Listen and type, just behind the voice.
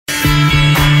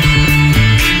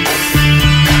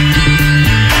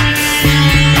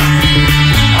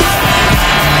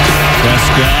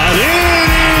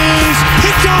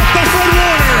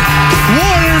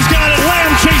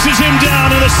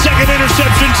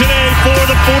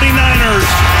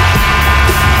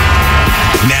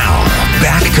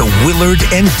Willard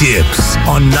and Dibs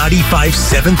on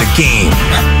 95.7 The Game.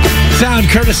 Sound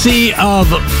courtesy of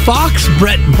Fox.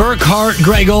 Brett Burkhart,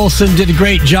 Greg Olson did a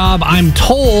great job. I'm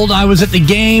told I was at the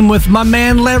game with my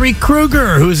man Larry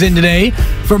Krueger, who's in today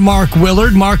for Mark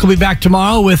Willard. Mark will be back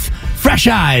tomorrow with fresh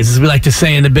eyes, as we like to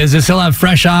say in the business. He'll have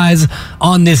fresh eyes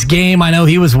on this game. I know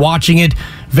he was watching it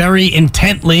very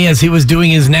intently as he was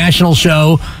doing his national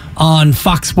show on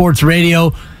Fox Sports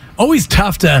Radio. Always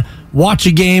tough to watch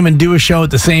a game and do a show at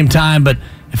the same time, but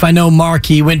if I know Mark,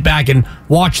 he went back and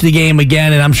watched the game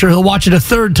again, and I'm sure he'll watch it a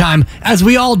third time, as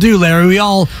we all do, Larry. We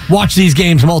all watch these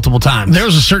games multiple times. There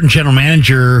was a certain general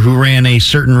manager who ran a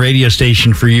certain radio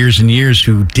station for years and years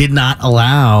who did not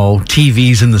allow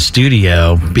TVs in the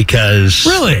studio because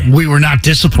we were not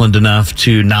disciplined enough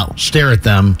to not stare at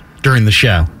them during the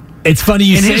show. It's funny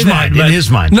you say that. In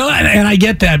his mind. No, and I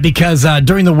get that because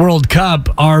during the World Cup,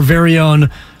 our very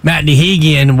own Matt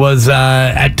Nahigian was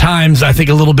at times, I think,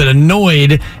 a little bit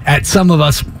annoyed at some of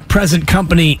us, present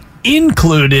company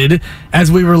included,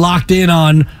 as we were locked in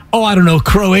on,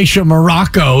 Croatia,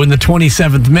 Morocco in the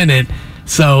 27th minute.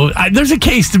 So there's a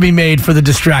case to be made for the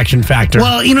distraction factor.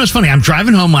 Well, it's funny. I'm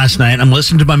driving home last night. I'm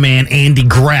listening to my man, Andy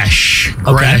Gresh.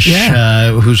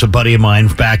 Who's a buddy of mine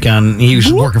he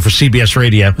was working for CBS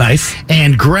Radio. Nice.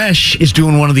 And Gresh is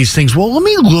doing one of these things. Well, let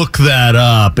me look that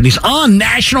up. And he's on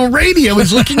national radio.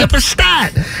 He's looking up a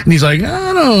stat. And he's like,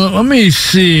 I don't know. Let me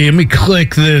see. Let me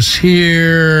click this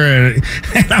here.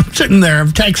 And I'm sitting there.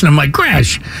 I'm texting him like,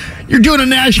 Gresh, you're doing a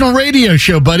national radio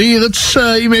show, buddy. Let's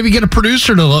you maybe get a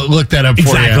producer to look that up for you.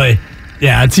 Exactly.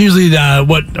 Yeah, it's usually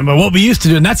what we used to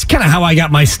do, and that's kind of how I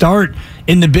got my start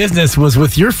in the business was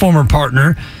with your former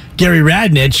partner, Gary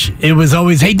Radnich. It was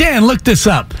always, hey, Dan, look this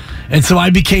up. And so I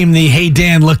became the, hey,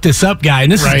 Dan, look this up guy.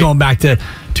 And this is going back to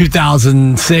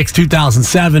 2006,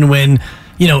 2007 when,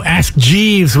 Ask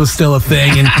Jeeves was still a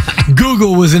thing, and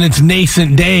Google was in its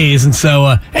nascent days. And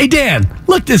so, hey, Dan,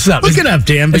 look this up. Look it up,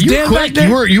 Dan. But you quick.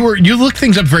 You looked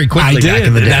things up very quickly. I did. Back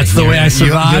in the day. That's the way I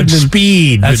survived. Good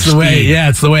speed. That's the way. Yeah,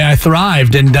 it's the way I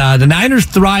thrived. And the Niners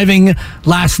thriving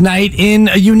last night in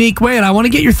a unique way. And I want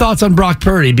to get your thoughts on Brock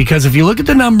Purdy because if you look at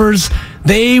the numbers,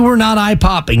 they were not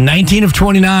eye-popping. 19 of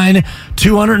 29,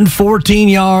 214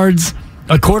 yards.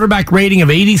 A quarterback rating of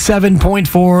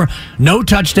 87.4, no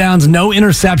touchdowns, no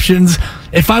interceptions.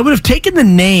 If I would have taken the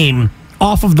name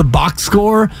off of the box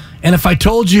score, and if I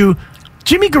told you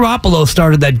Jimmy Garoppolo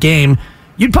started that game,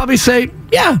 you'd probably say,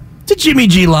 yeah, it's a Jimmy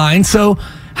G line. So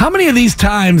how many of these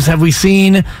times have we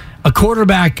seen a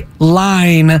quarterback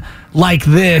line like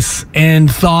this and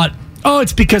thought,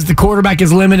 it's because the quarterback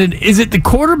is limited? Is it the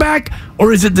quarterback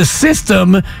or is it the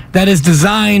system that is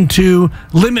designed to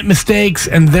limit mistakes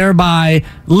and thereby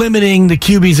limiting the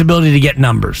QB's ability to get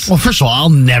numbers? Well, first of all, I'll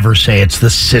never say it's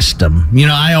the system.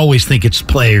 I always think it's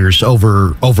players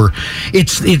over.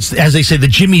 It's as they say, the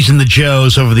Jimmies and the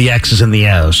Joes over the X's and the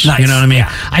O's. Nice. You know what I mean?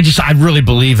 Yeah. I really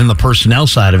believe in the personnel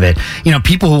side of it.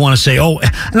 People who want to say,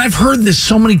 and I've heard this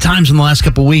so many times in the last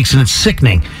couple of weeks, and it's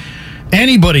sickening.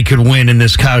 Anybody could win in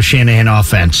this Kyle Shanahan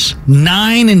offense.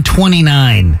 9 and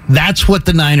 29. That's what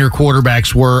the Niner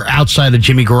quarterbacks were outside of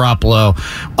Jimmy Garoppolo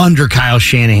under Kyle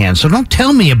Shanahan. So don't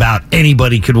tell me about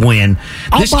anybody could win.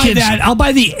 I'll buy that. I'll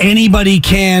buy the anybody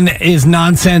can is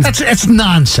nonsense. That's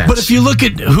nonsense. But if you look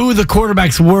at who the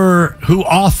quarterbacks were who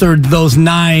authored those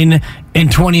 9 and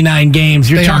 29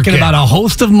 games, you're talking about a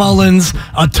host of Mullins,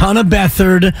 a ton of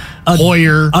Beathard,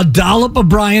 Hoyer, a dollop of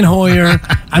Brian Hoyer.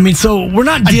 So we're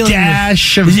not dealing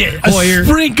with a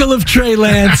sprinkle of Trey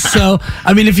Lance. So,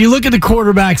 if you look at the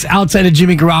quarterbacks outside of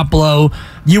Jimmy Garoppolo,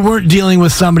 you weren't dealing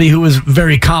with somebody who was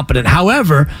very competent.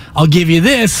 However, I'll give you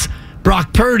this.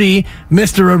 Brock Purdy,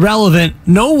 Mr. Irrelevant,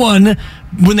 no one,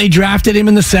 when they drafted him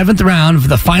in the 7th round, for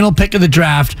the final pick of the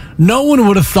draft, no one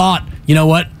would have thought, you know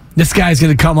what? This guy's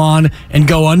going to come on and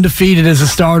go undefeated as a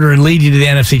starter and lead you to the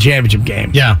NFC Championship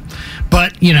game. Yeah,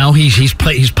 but he's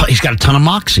got a ton of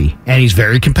moxie and he's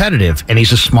very competitive and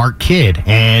he's a smart kid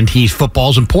and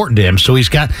football's important to him. So he's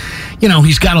got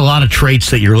a lot of traits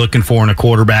that you're looking for in a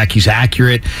quarterback. He's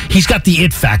accurate. He's got the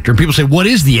it factor. And people say, what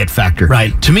is the it factor?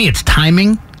 Right. To me, it's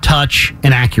timing, touch,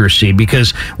 and accuracy,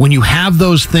 because when you have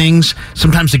those things,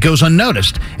 sometimes it goes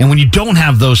unnoticed. And when you don't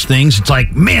have those things, it's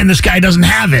like, man, this guy doesn't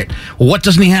have it. Well, what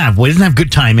doesn't he have? Well, he doesn't have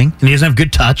good timing, and he doesn't have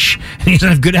good touch, and he doesn't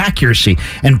have good accuracy.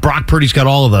 And Brock Purdy's got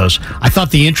all of those. I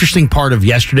thought the interesting part of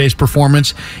yesterday's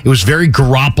performance, it was very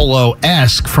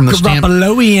Garoppolo-esque from the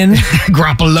Garoppoloian.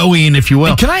 Garoppoloian, if you will.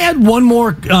 And can I add one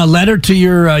more letter to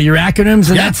your acronyms?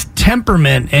 And that's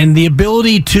temperament and the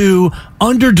ability to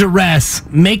under duress,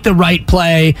 make the right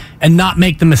play and not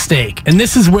make the mistake. And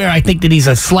this is where I think that he's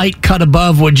a slight cut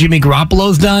above what Jimmy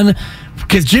Garoppolo's done.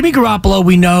 Because Jimmy Garoppolo,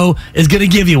 we know, is going to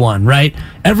give you one, right?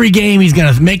 Every game, he's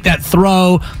going to make that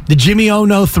throw, the Jimmy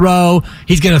Ono throw.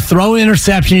 He's going to throw an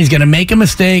interception. He's going to make a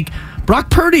mistake. Brock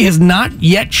Purdy has not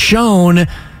yet shown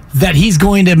that he's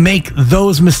going to make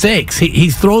those mistakes.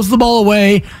 He throws the ball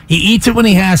away. He eats it when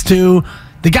he has to.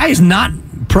 The guy is not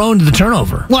prone to the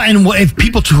turnover. Well, and if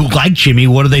people who like Jimmy,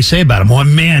 what do they say about him? Well,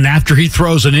 man, after he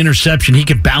throws an interception, he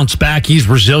can bounce back. He's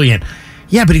resilient.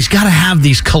 Yeah, but he's got to have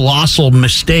these colossal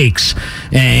mistakes,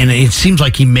 and it seems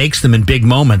like he makes them in big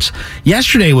moments.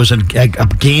 Yesterday was a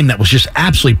game that was just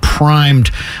absolutely primed,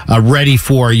 ready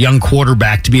for a young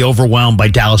quarterback to be overwhelmed by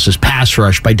Dallas's pass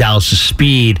rush, by Dallas's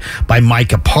speed, by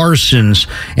Micah Parsons,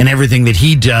 and everything that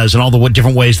he does, and all the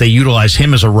different ways they utilize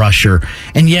him as a rusher.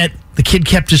 And yet, the kid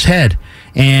kept his head.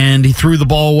 And he threw the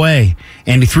ball away,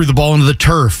 and he threw the ball into the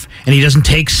turf, and he doesn't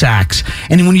take sacks.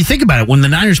 And when you think about it, when the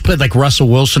Niners played like Russell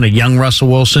Wilson, a young Russell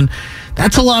Wilson,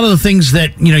 that's a lot of the things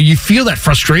that, you feel that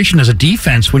frustration as a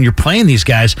defense when you're playing these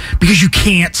guys because you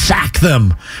can't sack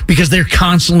them because they're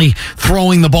constantly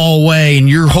throwing the ball away, and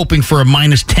you're hoping for a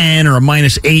 -10 or a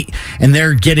 -8, and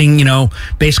they're getting,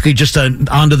 basically just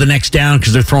onto the next down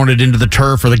because they're throwing it into the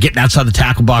turf or they're getting outside the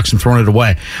tackle box and throwing it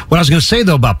away. What I was going to say,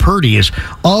 though, about Purdy is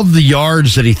of the yards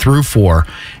that he threw for,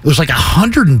 it was like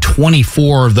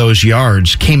 124 of those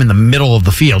yards came in the middle of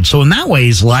the field. So in that way,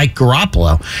 he's like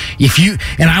Garoppolo.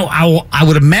 I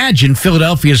would imagine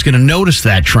Philadelphia is going to notice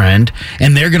that trend,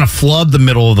 and they're going to flood the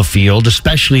middle of the field,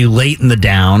 especially late in the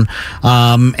down,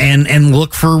 and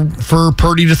look for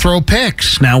Purdy to throw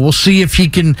picks. Now we'll see if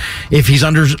he's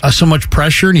under so much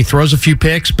pressure and he throws a few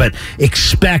picks, but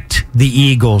expect the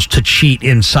Eagles to cheat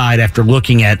inside after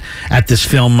looking at this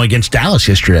film against Dallas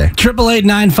yesterday.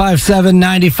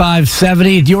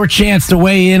 888-957-9570. Your chance to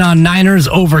weigh in on Niners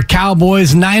over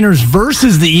Cowboys. Niners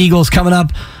versus the Eagles coming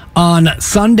up on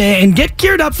Sunday. And get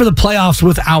geared up for the playoffs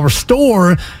with our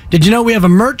store. Did you know we have a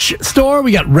merch store?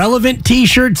 We got relevant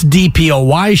t-shirts,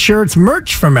 DPOY shirts,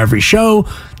 merch from every show.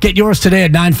 Get yours today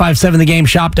at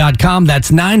 957thegameshop.com.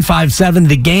 That's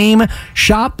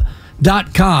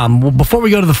 957thegameshop.com. Well, before we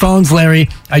go to the phones, Larry,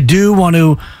 I do want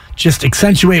to just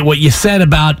accentuate what you said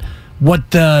about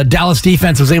what the Dallas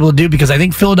defense was able to do, because I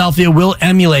think Philadelphia will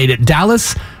emulate it.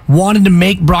 Dallas wanted to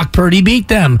make Brock Purdy beat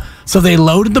them, so they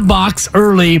loaded the box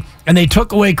early and they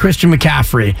took away Christian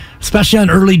McCaffrey, especially on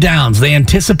early downs. They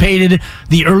anticipated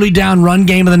the early down run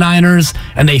game of the Niners,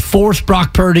 and they forced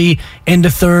Brock Purdy into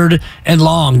 3rd and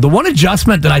long. The one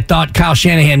adjustment that I thought Kyle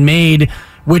Shanahan made,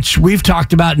 which we've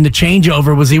talked about in the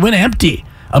changeover, was he went empty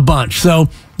a bunch. So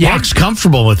Brock's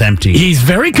comfortable with empty. He's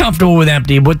very comfortable with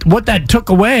empty. But what that took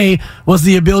away was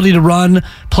the ability to run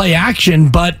play action,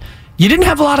 but you didn't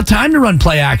have a lot of time to run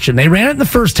play action. They ran it in the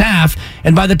first half,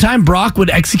 and by the time Brock would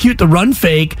execute the run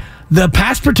fake, the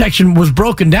pass protection was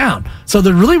broken down. So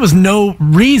there really was no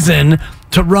reason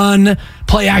to run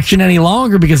play action any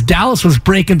longer because Dallas was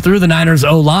breaking through the Niners'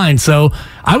 O-line. So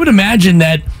I would imagine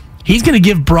that he's going to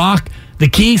give Brock the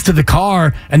keys to the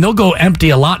car, and they'll go empty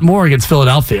a lot more against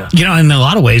Philadelphia. In a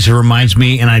lot of ways, it reminds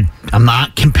me, and I'm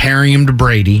not comparing him to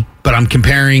Brady, but I'm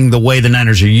comparing the way the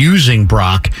Niners are using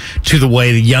Brock to the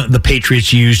way the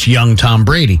Patriots used young Tom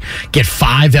Brady. Get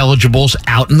 5 eligibles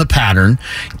out in the pattern,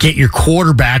 get your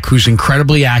quarterback who's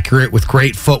incredibly accurate with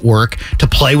great footwork to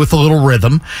play with a little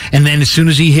rhythm, and then as soon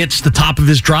as he hits the top of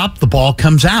his drop, the ball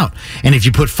comes out. And if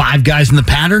you put 5 guys in the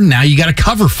pattern, now you got to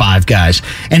cover 5 guys.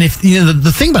 And if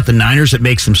the thing about the Niners that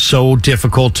makes them so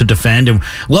difficult to defend, and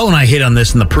Lo and I hit on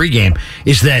this in the pregame,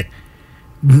 is that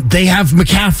they have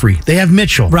McCaffrey. They have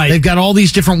Mitchell. Right. They've got all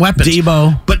these different weapons.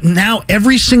 Debo. But now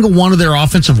every single one of their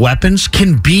offensive weapons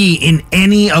can be in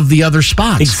any of the other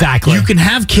spots. Exactly. You can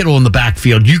have Kittle in the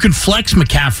backfield. You can flex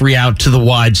McCaffrey out to the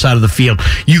wide side of the field.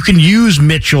 You can use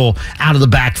Mitchell out of the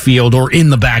backfield or in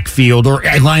the backfield or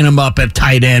line them up at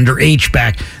tight end or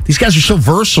H-back. These guys are so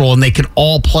versatile and they can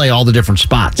all play all the different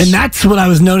spots. And that's what I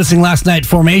was noticing last night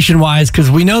formation-wise,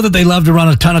 because we know that they love to run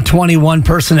a ton of 21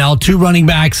 personnel, 2 running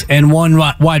backs and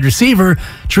 1 wide receiver.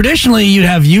 Traditionally, you'd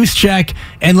have Juszczyk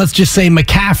and let's just say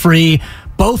McCaffrey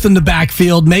both in the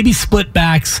backfield, maybe split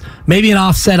backs, maybe an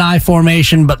offset I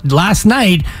formation. But last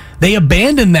night, they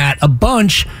abandoned that a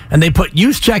bunch, and they put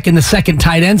Juszczyk in the second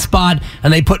tight end spot,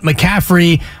 and they put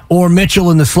McCaffrey or Mitchell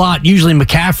in the slot, usually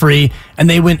McCaffrey, and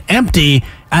they went empty.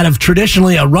 out of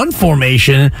traditionally a run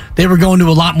formation, they were going to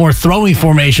a lot more throwing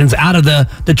formations out of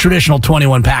the traditional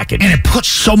 21 package. And it puts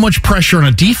so much pressure on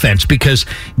a defense because,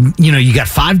 you got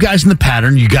 5 guys in the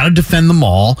pattern. You got to defend them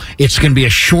all. It's going to be a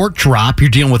short drop. You're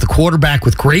dealing with a quarterback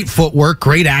with great footwork,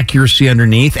 great accuracy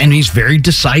underneath, and he's very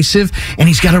decisive, and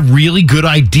he's got a really good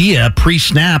idea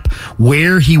pre-snap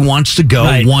where he wants to go,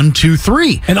 Right. 1, 2,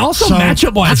 3. And also So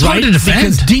matchup-wise, that's hard right? to defend.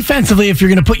 Because defensively, if you're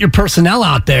going to put your personnel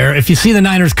out there, if you see the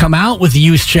Niners come out with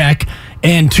Juszczyk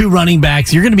and 2 running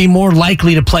backs, you're going to be more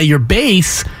likely to play your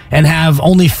base and have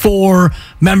only 4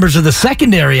 members of the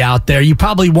secondary out there. You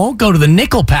probably won't go to the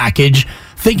nickel package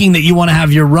thinking that you want to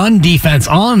have your run defense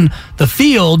on the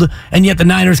field, and yet the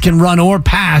Niners can run or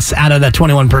pass out of that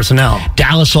 21 personnel.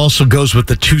 Dallas also goes with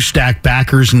the 2-stack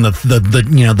backers and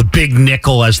the big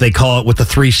nickel, as they call it, with the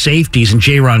 3 safeties. And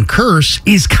Jaron Kearse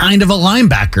is kind of a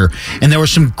linebacker. And there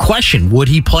was some question, would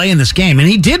he play in this game? And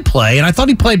he did play, and I thought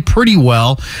he played pretty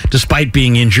well despite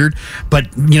being injured. But,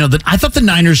 I thought the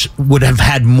Niners would have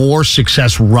had more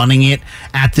success running it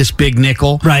at this big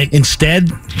nickel. Right.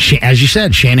 Instead, as you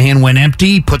said, Shanahan went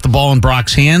empty, put the ball in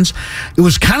Brock's hands. It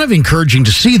was kind of encouraging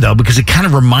to see, though, because it kind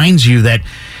of reminds you that,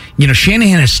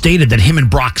 Shanahan has stated that him and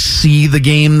Brock see the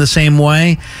game the same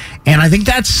way. And I think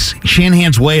that's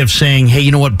Shanahan's way of saying, hey,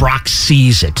 you know what? Brock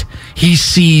sees it. He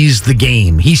sees the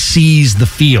game. He sees the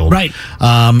field. Right.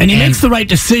 And he makes the right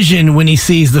decision when he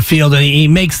sees the field. And he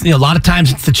makes, a lot of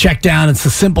times it's the check down, it's a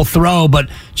simple throw, but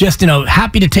just,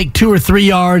 happy to take 2 or 3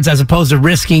 yards as opposed to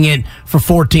risking it for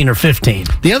 14 or 15.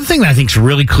 The other thing that I think is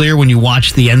really clear when you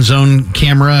watch the end zone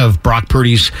camera of Brock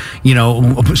Purdy's,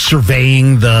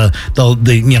 surveying the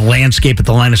landscape at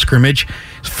the line of scrimmage,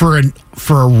 for a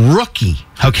rookie,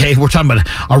 okay, we're talking about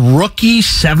a rookie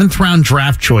 7th round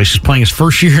draft choice, is playing his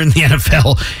first year in the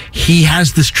NFL. He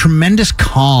has this tremendous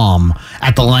calm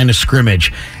at the line of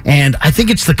scrimmage, and I think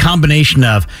it's the combination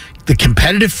of the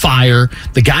competitive fire.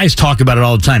 The guys talk about it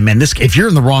all the time. Man, if you're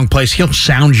in the wrong place, he'll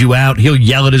sound you out. He'll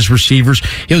yell at his receivers.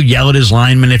 He'll yell at his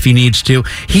linemen if he needs to.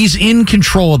 He's in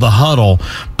control of the huddle,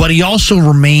 but he also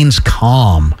remains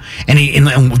calm.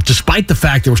 And despite the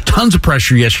fact there was tons of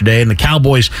pressure yesterday, and the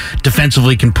Cowboys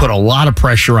defensively can put a lot of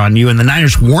pressure on you, and the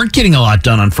Niners weren't getting a lot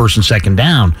done on 1st and 2nd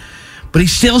down, but he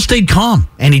still stayed calm,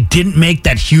 and he didn't make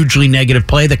that hugely negative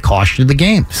play that cost you the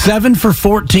game. 7 for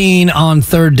 14 on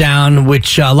 3rd down,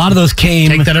 which a lot of those came.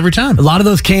 Take that every time. A lot of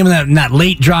those came in that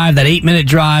late drive, that 8-minute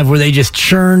drive where they just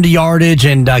churned yardage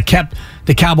and kept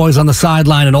the Cowboys on the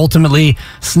sideline and ultimately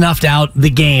snuffed out the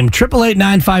game.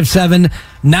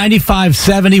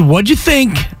 888-957-9570. What'd you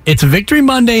think? It's a Victory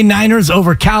Monday, Niners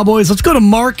over Cowboys. Let's go to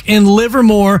Mark in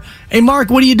Livermore. Hey, Mark,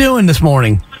 what are you doing this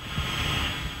morning?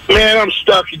 Man, I'm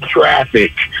stuck in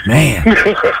traffic. Man.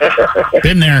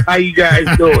 Been there. How you guys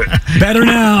doing? Better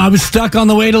now. I was stuck on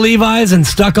the way to Levi's and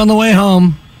stuck on the way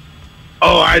home.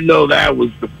 Oh, I know that was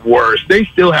the worst. They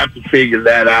still have to figure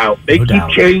that out. They No keep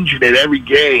doubt. changing it every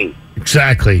game.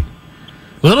 Exactly.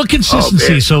 A little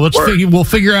consistency, man. so we'll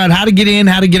figure out how to get in,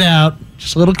 how to get out.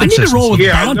 Just a little I need consistency. to roll with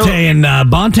Yeah, I know.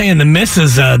 Bonte and the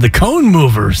misses, the cone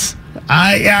movers.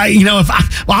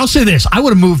 I'll say this: I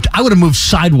would have moved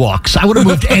sidewalks. I would have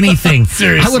moved anything.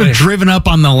 Seriously. I would have driven up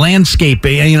on the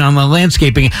landscaping.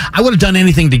 I would have done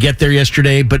anything to get there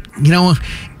yesterday. But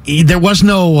there was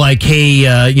no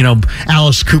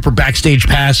Alice Cooper backstage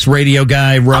pass radio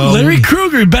guy. I'm Larry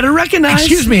Krueger. You better recognize.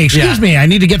 Excuse me. I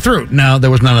need to get through. No,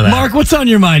 there was none of that. Mark, what's on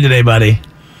your mind today, buddy?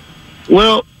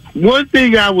 Well, one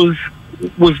thing I was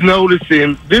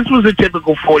noticing, this was a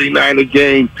typical 49er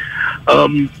game.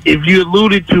 If you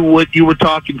alluded to what you were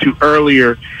talking to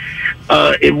earlier,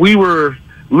 if we were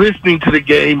listening to the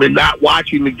game and not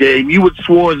watching the game, you would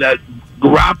swear that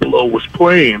Garoppolo was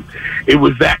playing. It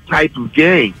was that type of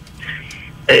game,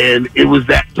 and it was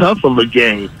that tough of a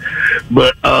game.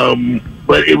 But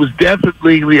it was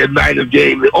definitely a Niner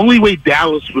game. The only way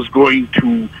Dallas was going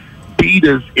to beat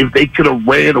us if they could have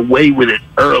ran away with it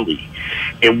early.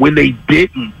 And when they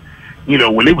didn't,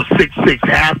 when it was 6-6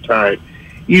 halftime,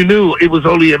 you knew it was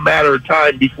only a matter of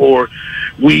time before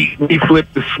we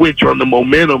flipped the switch on the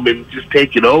momentum and just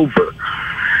take it over.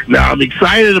 Now, I'm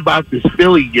excited about this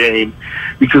Philly game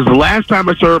because the last time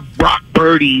I saw Brock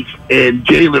Purdy and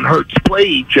Jalen Hurts play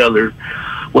each other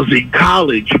was in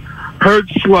college.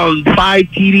 Hurts slung 5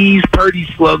 TDs,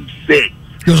 Purdy slung 6.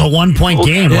 It was a 1-point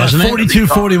game, wasn't it?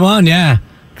 42-41, yeah.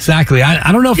 Exactly.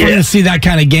 I don't know if we're going to see that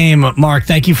kind of game, Mark.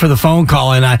 Thank you for the phone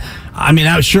call. And I mean,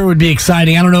 that sure would be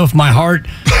exciting. I don't know if my heart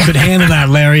could handle that,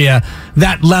 Larry,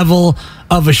 that level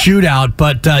of a shootout.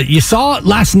 But you saw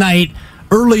last night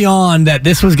early on that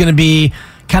this was going to be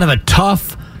kind of a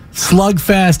tough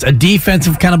slugfest, a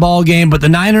defensive kind of ball game. But the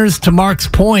Niners, to Mark's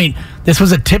point, this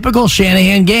was a typical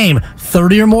Shanahan game.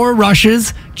 30 or more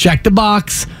rushes, check the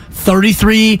box.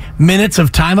 33 minutes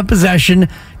of time of possession,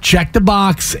 check the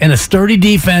box, and a sturdy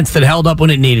defense that held up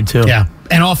when it needed to. Yeah,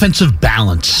 and offensive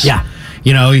balance. Yeah.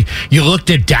 You know, you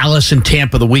looked at Dallas and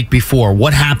Tampa the week before.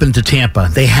 What happened to Tampa?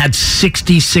 They had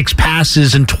 66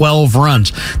 passes and 12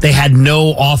 runs. They had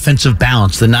no offensive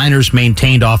balance. The Niners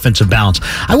maintained offensive balance.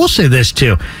 I will say this,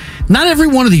 too. Not every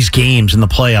one of these games in the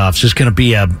playoffs is going to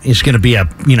be a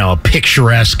a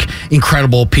picturesque,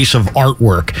 incredible piece of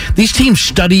artwork. These teams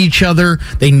study each other.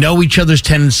 They know each other's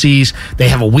tendencies. They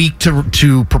have a week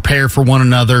to prepare for one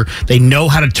another. They know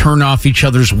how to turn off each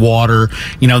other's water.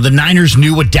 You know, the Niners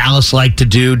knew what Dallas liked to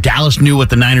do. Dallas knew what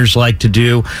the Niners liked to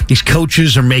do. These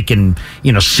coaches are making,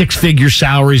 6-figure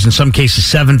salaries, in some cases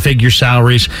 7-figure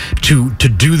salaries to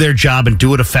do their job and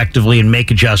do it effectively and make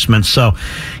adjustments. So,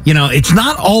 it's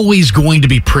not always going to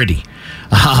be pretty.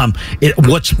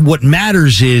 What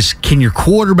matters is, can your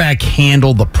quarterback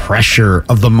handle the pressure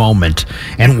of the moment?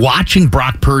 And watching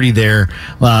Brock Purdy there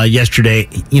yesterday,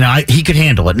 he could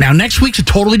handle it. Now, next week's a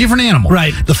totally different animal.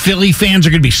 Right. The Philly fans are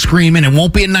going to be screaming. It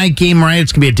won't be a night game, right?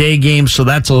 It's going to be a day game, so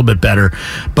that's a little bit better.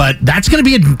 But that's going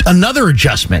to be another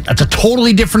adjustment. That's a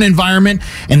totally different environment.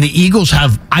 And the Eagles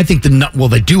have, I think,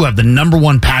 they do have the number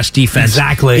one pass defense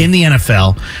in the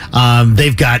NFL.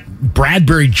 They've got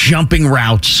Bradbury jumping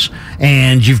routes,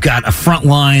 and you've got a front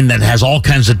line that has all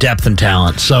kinds of depth and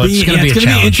talent. So it's going to be a challenge. It's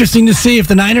going to be interesting to see if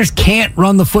the Niners can't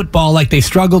run the football like they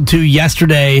struggled to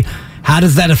yesterday. How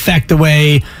does that affect the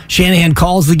way Shanahan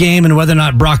calls the game and whether or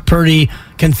not Brock Purdy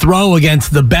can throw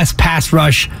against the best pass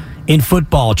rush in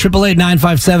football?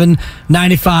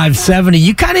 888-957-9570.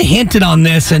 You kind of hinted on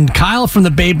this, and Kyle from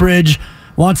the Bay Bridge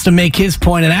wants to make his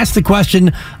point and ask the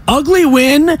question, ugly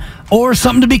win or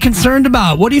something to be concerned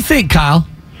about? What do you think, Kyle?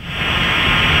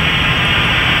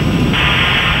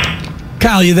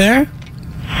 Kyle, you there?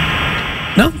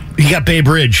 No? He got Bay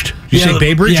Bridged. You say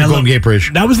Bay Bridge or Golden Gate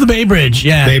Bridge? That was the Bay Bridge,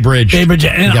 yeah. Bay Bridge. Bay Bridge.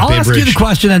 And I'll ask you the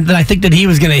question that I think that he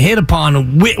was going to hit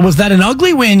upon. Was that an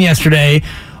ugly win yesterday,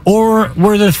 or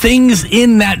were there things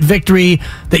in that victory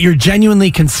that you're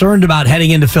genuinely concerned about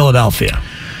heading into Philadelphia?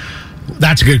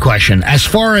 That's a good question. As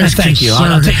far as thank you.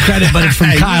 I'll take credit, but it's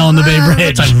from Kyle on the Bay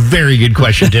Bridge. That's a very good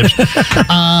question, Tibbs.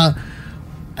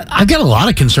 I've got a lot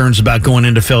of concerns about going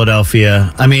into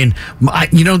Philadelphia. I mean,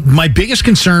 my biggest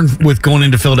concern with going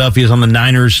into Philadelphia is on the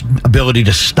Niners' ability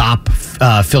to stop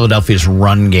Philadelphia's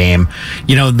run game.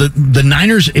 The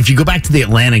Niners, if you go back to the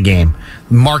Atlanta game,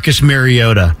 Marcus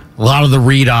Mariota, a lot of the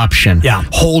read option,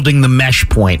 holding the mesh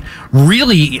point.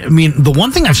 Really, I mean, the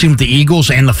one thing I've seen with the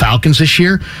Eagles and the Falcons this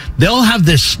year, they'll have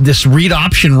this read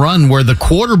option run where the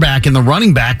quarterback and the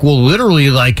running back will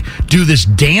literally do this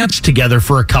dance together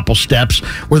for a couple steps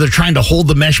where they're trying to hold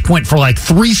the mesh point for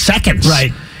 3 seconds.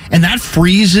 Right. And that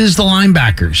freezes the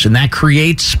linebackers, and that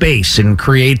creates space and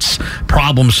creates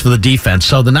problems for the defense.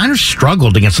 So the Niners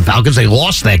struggled against the Falcons. They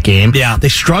lost that game. Yeah. They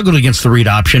struggled against the read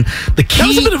option. That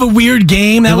was a bit of a weird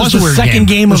game. That was the second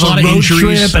game of a road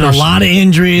trip and a lot of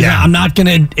injuries. Yeah. I'm not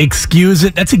going to excuse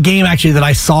it. That's a game, actually, that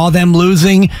I saw them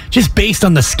losing just based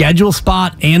on the schedule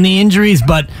spot and the injuries.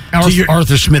 But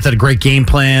Arthur Smith had a great game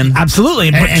plan.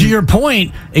 Absolutely. But to your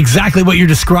point, exactly what you're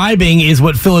describing is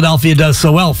what Philadelphia does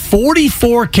so well.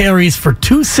 44 carries for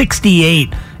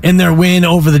 268 in their win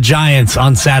over the Giants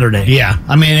on Saturday. Yeah,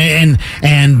 I mean,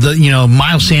 and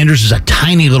Miles Sanders is a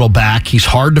tiny little back. He's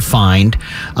hard to find.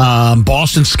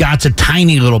 Boston Scott's a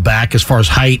tiny little back as far as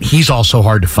height. He's also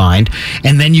hard to find.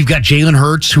 And then you've got Jalen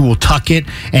Hurts, who will tuck it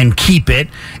and keep it,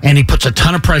 and he puts a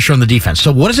ton of pressure on the defense.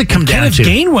 So what does it come down to?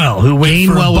 Gainwell, who went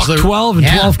for 12 and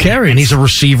 12 carries. And he's a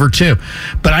receiver, too.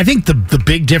 But I think the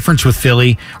big difference with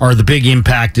Philly, or the big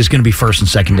impact, is going to be first and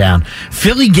second down.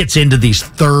 Philly gets into these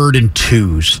 3rd and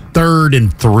 2s, 3rd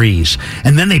and 3s,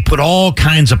 and then they put all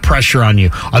kinds of pressure on you.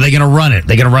 Are they going to run it? Are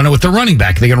they going to run it with their running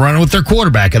back? Are they going to run it with their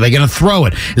quarterback? Are they going to throw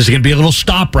it? Is it going to be a little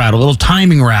stop route, a little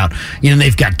timing route?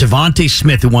 They've got Devontae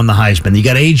Smith, who won the Heisman. You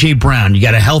got A.J. Brown. You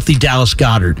got a healthy Dallas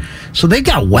Goedert. So they've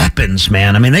got weapons,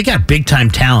 man. I mean, they got big-time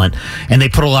talent, and they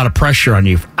put a lot of pressure on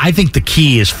you. I think the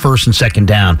key is first and second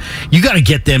down. You got to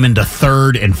get them into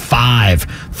 3rd and 5,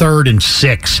 3rd and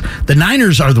 6. The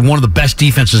Niners are one of the best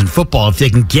defenses in football if they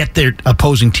can get their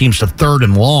opposing teams to 3rd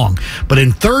and long. But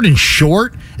in 3rd and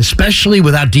short, especially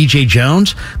without DJ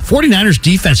Jones, 49ers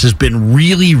defense has been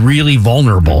really, really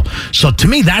vulnerable. So to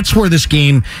me, that's where this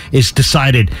game is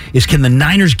decided, is can the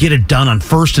Niners get it done on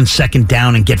first and second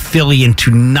down and get Philly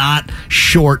into not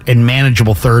short and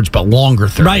manageable thirds, but longer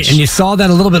thirds. Right, and you saw that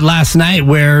a little bit last night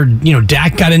where,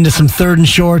 Dak got into some third and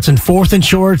shorts and fourth and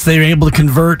shorts. They were able to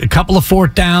convert a couple of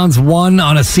fourth downs, one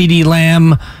on a CeeDee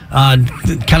Lamb,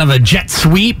 kind of a jet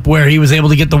sweep where he was able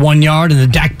to get the 1 yard, and the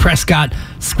Dak Prescott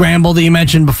scramble that you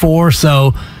mentioned before.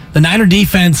 So the Niner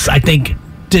defense, I think,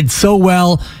 did so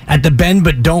well at the bend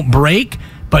but don't break.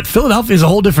 But Philadelphia is a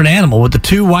whole different animal with the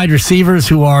two wide receivers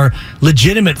who are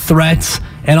legitimate threats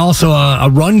and also a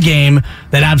run game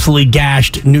that absolutely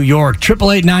gashed New York.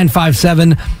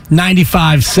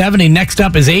 888-957-9570. Next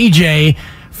up is AJ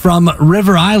from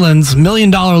River Islands, $1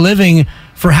 Million Living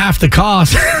for half the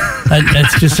cost.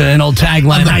 That's just an old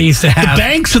tagline I used to have. The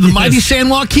banks of the mighty San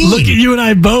Joaquin. Look at you and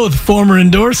I both, former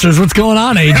endorsers. What's going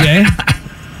on, AJ?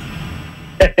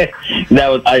 That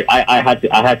was I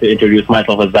had to introduce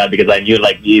myself as that because I knew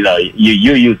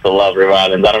you used to love River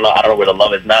Islands. I don't know where the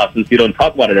love is now since you don't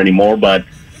talk about it anymore. But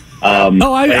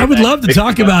I would love to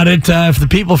talk about it if the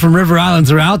people from River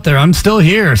Islands are out there. I'm still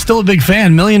here, still a big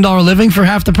fan. $1 Million Living for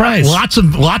half the price. Lots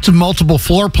of multiple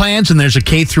floor plans, and there's a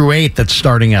K-8 that's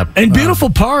starting up, and beautiful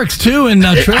parks too, and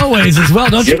trailways as well.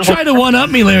 Don't you try to one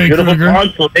up me, Larry Krueger.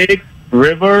 Parks, lakes,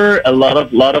 river, a lot of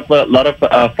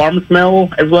farm smell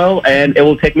as well, and it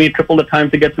will take me triple the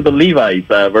time to get to the Levi's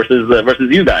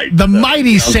versus you guys. The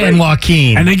mighty San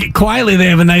Joaquin, and they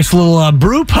have a nice little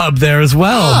brew pub there as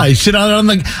well. You sit on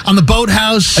the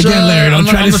boathouse again, Larry. Don't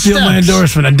try to steal my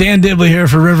endorsement. I'm Dan Dibley here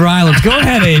for River Islands. Go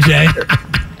ahead,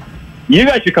 AJ. You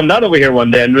guys should come down over here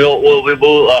one day, and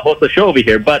we'll host a show over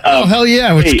here. But hell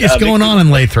yeah, it's going on in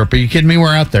Lathrop. Are you kidding me?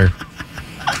 We're out there.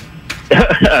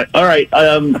 All right.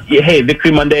 Hey,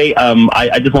 Victory Monday.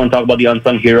 I just want to talk about the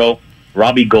unsung hero,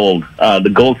 Robbie Gould, the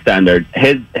gold standard.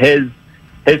 His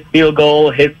field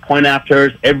goal, his point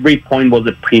afters, every point was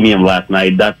a premium last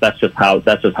night. That's just how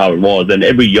it was, and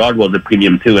every yard was a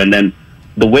premium too. And then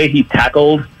the way he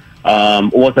tackled,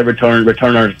 what's the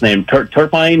returner's name?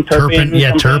 Turpin.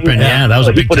 Yeah, Turpin. Yeah, that was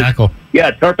a big tackle.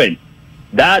 Turpin.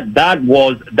 That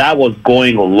was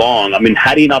going long. I mean,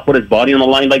 had he not put his body on the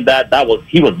line like that,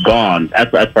 he was gone as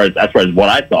far as what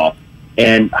I saw.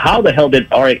 And how the hell did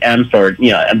Arik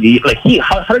Armstead?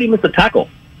 How did he miss the tackle?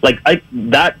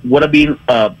 That would have been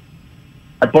a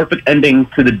perfect ending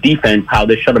to the defense. How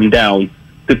they shut him down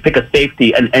to pick a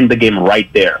safety and end the game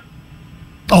right there.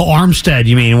 Oh, Armstead,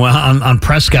 you mean on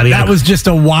Prescott? That was just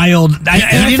a wild.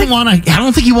 I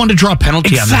don't think he wanted to draw a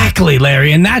penalty on that. Exactly,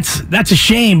 Larry, and that's a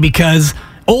shame because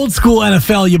old school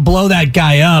NFL, you blow that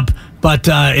guy up, but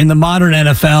in the modern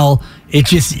NFL, it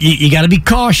just you got to be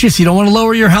cautious. You don't want to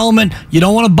lower your helmet. You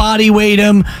don't want to body weight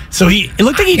him. So it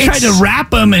looked like he tried to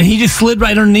wrap him, and he just slid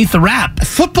right underneath the wrap.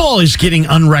 Football is getting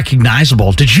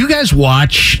unrecognizable. Did you guys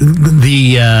watch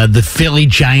the Philly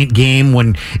Giant game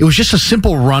when it was just a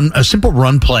simple run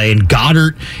play, and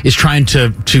Goddard is trying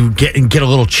to get a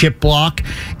little chip block,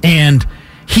 and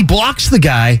he blocks the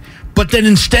guy. But then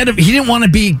he didn't want to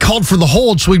be called for the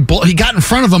hold, so he got in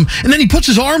front of him, and then he puts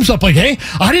his arms up like, hey,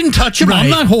 I didn't touch him. Right. I'm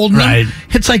not holding him.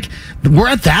 It's like we're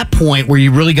at that point where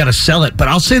you really got to sell it. But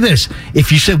I'll say this.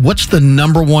 If you said, what's the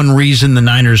number one reason the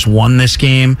Niners won this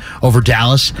game over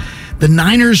Dallas? The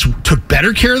Niners took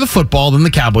better care of the football than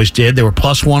the Cowboys did. They were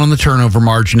 +1 on the turnover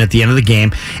margin at the end of the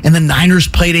game, and the Niners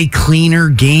played a cleaner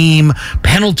game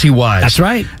penalty-wise. That's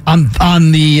right. On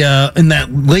the in that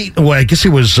late, I guess it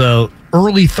was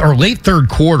early or late third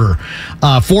quarter,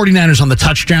 49ers on the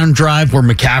touchdown drive where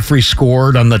McCaffrey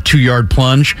scored on the 2-yard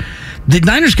plunge. The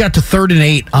Niners got to 3rd and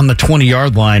 8 on the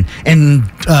 20-yard line, and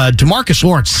DeMarcus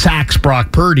Lawrence sacks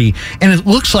Brock Purdy, and it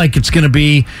looks like it's going to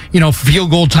be,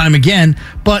 field goal time again,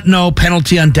 but no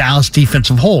penalty on Dallas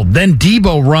defensive hold. Then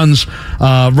Debo runs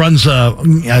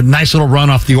a nice little run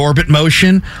off the orbit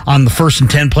motion on the 1st and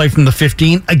 10 play from the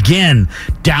 15. Again,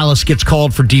 Dallas gets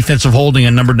called for defensive holding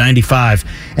on number 95,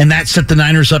 and that set the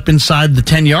Niners up inside the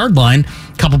 10-yard line.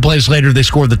 A couple plays later, they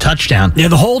scored the touchdown. Yeah,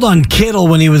 the hold on Kittle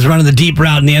when he was running the deep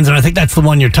route in the end zone, I think that's the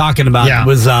one you're talking about. Yeah. It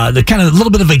was the kind of a little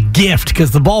bit of a gift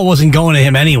because the ball wasn't going to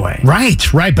him anyway. Right.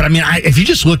 But I mean, if you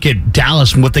just look at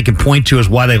Dallas and what they can point to as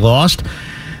why they lost,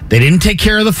 they didn't take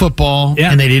care of the football,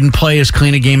 and they didn't play as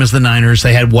clean a game as the Niners.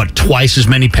 They had, twice as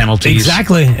many penalties.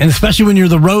 Exactly, and especially when you're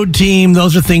the road team,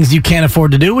 those are things you can't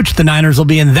afford to do, which the Niners will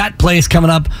be in that place coming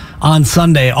up on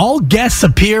Sunday. All guests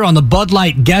appear on the Bud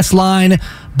Light guest line.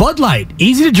 Bud Light,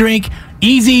 easy to drink,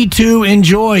 easy to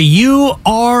enjoy. You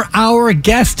are our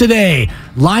guest today.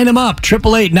 Line them up,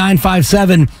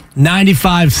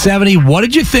 888-957-9570. What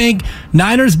did you think?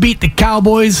 Niners beat the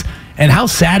Cowboys, and how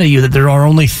sad are you that there are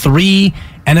only 3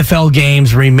 NFL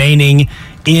games remaining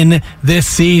in this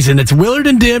season? It's Willard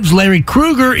and Dibs, Larry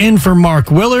Krueger in for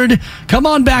Mark Willard. Come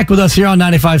on back with us here on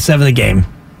 95.7 The Game.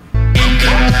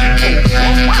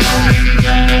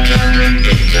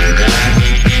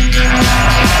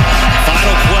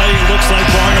 Final play, looks like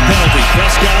barring a penalty.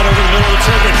 Prescott over the middle of the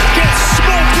turret, gets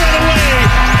smoked right away,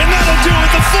 and that'll do it.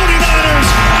 The 49ers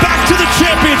back to the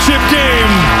championship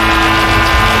game.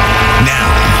 Now,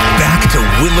 back to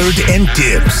Willard and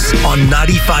Dibs on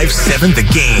 95.7 The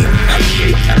Game.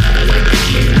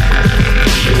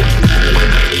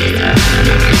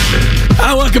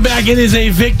 Welcome back. It is a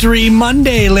Victory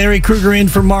Monday. Larry Krueger in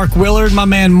for Mark Willard. My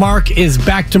man Mark is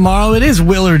back tomorrow. It is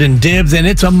Willard and Dibs, and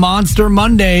it's a Monster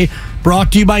Monday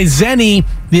brought to you by Zenni,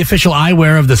 the official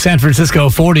eyewear of the San Francisco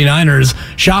 49ers.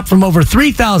 Shop from over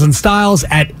 3,000 styles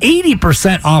at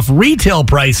 80% off retail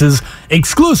prices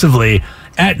exclusively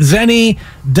at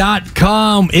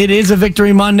Zenni.com. It is a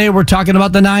Victory Monday. We're talking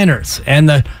about the Niners and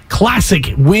the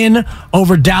classic win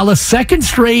over Dallas. Second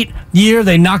straight year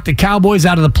they knocked the Cowboys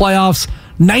out of the playoffs.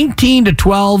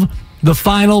 19-12, the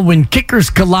final when kickers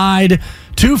collide.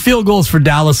 2 field goals for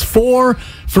Dallas, 4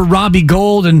 for Robbie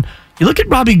Gould. And you look at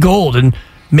Robbie Gould and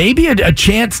maybe a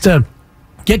chance to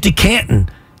get to Canton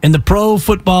in the Pro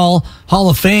Football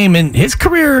Hall of Fame. And his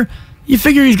career, you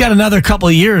figure he's got another couple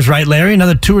of years, right, Larry?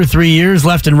 Another 2 or 3 years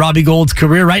left in Robbie Gould's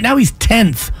career. Right now he's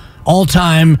 10th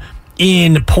all-time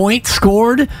in points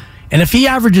scored. And if he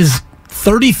averages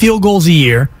 30 field goals a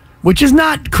year, which is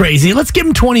not crazy, let's give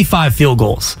him 25 field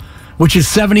goals, which is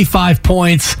 75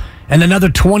 points and another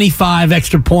 25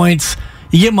 extra points.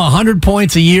 You give him 100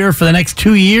 points a year for the next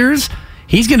 2 years,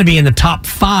 he's going to be in the top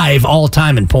 5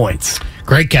 all-time in points.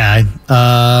 Great guy.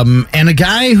 And a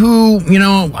guy who,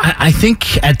 I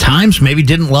think at times maybe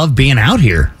didn't love being out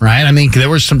here, right? I mean, there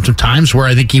was some times where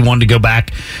I think he wanted to go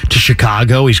back to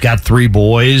Chicago. He's got 3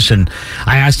 boys. And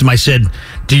I asked him, I said,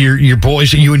 do your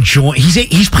boys, are you enjoying?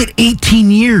 He's played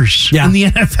 18 years in the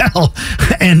NFL.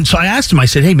 And so I asked him, I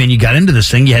said, hey, man, you got into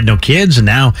this thing. You had no kids. And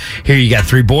now here you got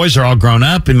 3 boys. They're all grown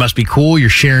up. It must be cool. You're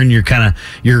sharing your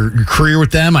career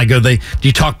with them. I go, do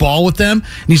you talk ball with them?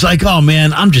 And he's like, oh,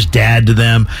 man, I'm just dad to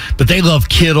them. But they love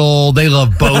Kittle. They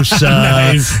love Bosa.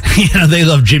 Nice. They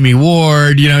love Jimmy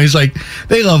Ward. He's like,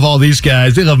 they love all these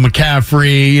guys. They love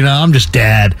McCaffrey. I'm just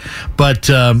dad. But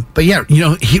yeah,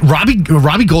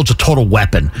 Robbie Gould's a total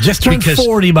weapon. Just turned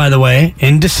 40, by the way,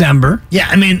 in December. Yeah,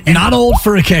 I mean, not old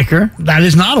for a kicker. That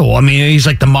is not old. I mean, he's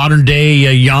like the modern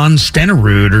day Jan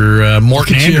Stenerud or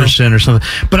Morton Anderson or something.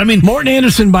 But I mean, Morton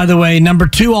Anderson, by the way, number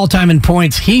 2 all time in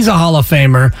points. He's a Hall of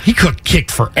Famer. He could kick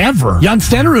forever. Jan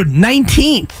Stenerud,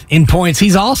 19th in points.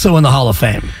 He's also in the Hall of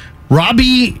Fame.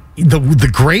 Robbie, the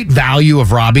great value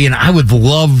of Robbie, and I would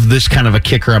love this kind of a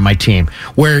kicker on my team,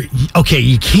 where, okay,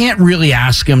 you can't really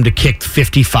ask him to kick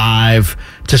 55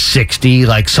 to 60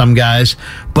 like some guys,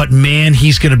 but man,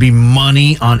 he's going to be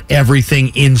money on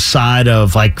everything inside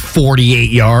of like 48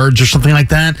 yards or something like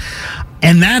that.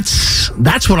 And that's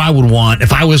what I would want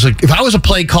if I was a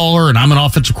play caller and I'm an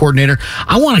offensive coordinator.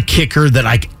 I want a kicker that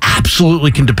I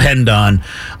absolutely can depend on,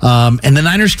 and the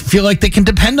Niners feel like they can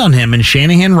depend on him, and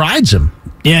Shanahan rides him.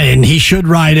 Yeah, and he should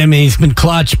ride him. He's been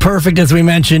clutch, perfect, as we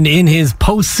mentioned, in his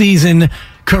postseason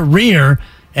career.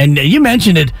 And you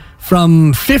mentioned it,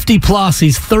 from 50 plus,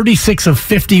 he's 36 of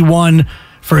 51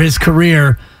 for his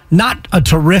career. Not a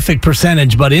terrific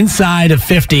percentage, but inside of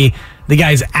 50, the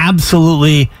guy's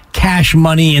absolutely cash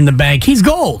money in the bank. He's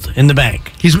gold in the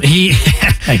bank. He's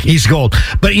gold.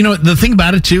 But the thing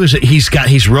about it too is that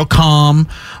he's real calm.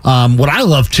 What I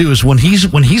love too is when he's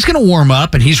going to warm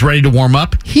up and he's ready to warm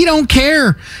up, he don't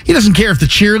care. He doesn't care if the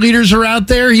cheerleaders are out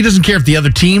there. He doesn't care if the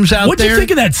other team's out there. What did you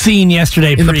think of that scene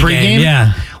yesterday in the pregame?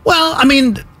 Yeah. Well, I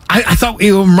mean, I thought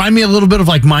it reminded me a little bit of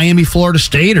like Miami, Florida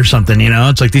State or something.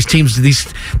 It's like these teams.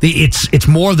 It's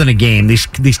more than a game.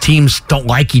 These teams don't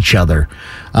like each other.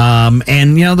 And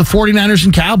the 49ers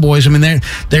and Cowboys, I mean,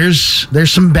 there's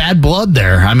some bad blood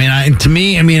there. I mean,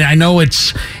 I know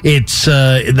it's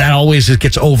that always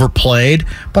gets overplayed,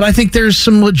 but I think there's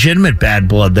some legitimate bad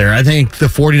blood there. I think the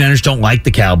 49ers don't like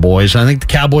the Cowboys. I think the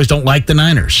Cowboys don't like the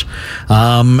Niners.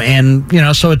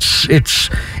 So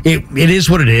it is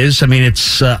what it is. I mean,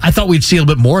 I thought we'd see a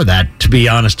little bit more of that, to be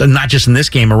honest, and not just in this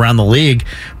game, around the league,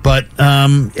 but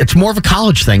it's more of a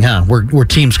college thing, huh? Where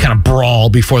teams kind of brawl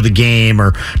before the game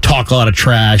or talk a lot of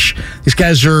trash. These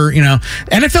guys are,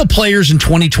 NFL players in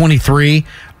 2023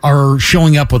 are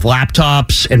showing up with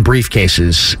laptops and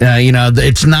briefcases.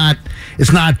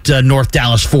 It's not North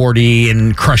Dallas 40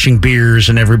 and crushing beers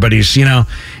and everybody's,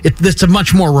 it's a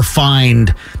much more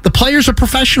refined. The players are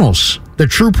professionals. They're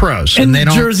true pros. And they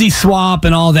don't jersey swap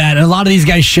and all that. And a lot of these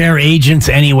guys share agents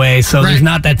anyway, so there's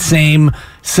not that same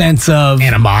sense of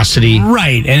animosity.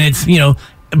 Right. And it's,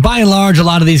 by and large, a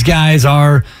lot of these guys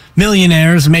are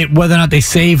millionaires. Whether or not they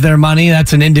save their money,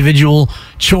 that's an individual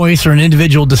choice or an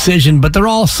individual decision, but they're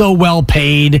all so well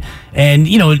paid. And,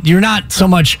 you're not so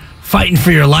much fighting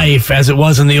for your life as it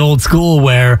was in the old school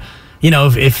where,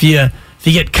 if you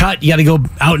get cut, you got to go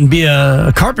out and be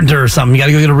a carpenter or something. You got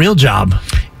to go get a real job.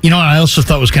 What I also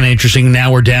thought was kind of interesting,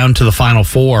 now we're down to the Final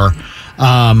Four,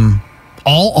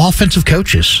 all offensive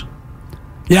coaches.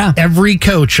 Yeah. Every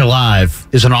coach alive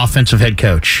is an offensive head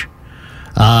coach.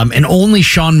 And only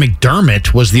Sean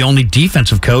McDermott was the only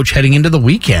defensive coach heading into the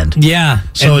weekend. Yeah.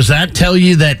 So does that tell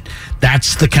you that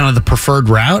that's the kind of the preferred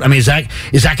route? I mean, is that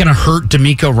going to hurt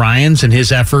DeMeco Ryans and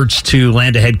his efforts to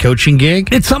land a head coaching gig?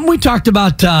 It's something we talked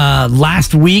about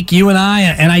last week, you and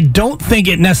I don't think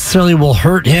it necessarily will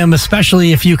hurt him,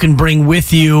 especially if you can bring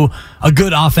with you a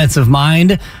good offensive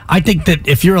mind. I think that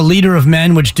if you're a leader of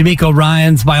men, which DeMeco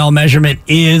Ryans by all measurement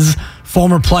is,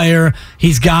 former player,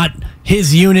 he's got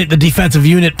his unit, the defensive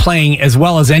unit, playing as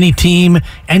well as any team,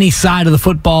 any side of the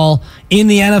football in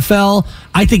the NFL.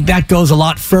 I think that goes a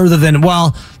lot further than,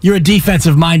 well, you're a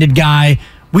defensive-minded guy.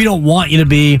 We don't want you to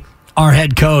be our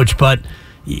head coach. But,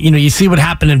 you see what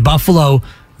happened in Buffalo.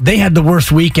 They had the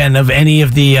worst weekend of any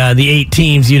of the 8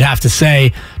 teams, you'd have to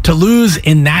say. To lose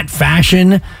in that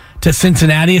fashion to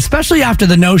Cincinnati, especially after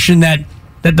the notion that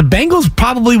the Bengals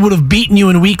probably would have beaten you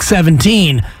in Week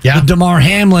 17. Yeah. The Damar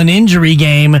Hamlin injury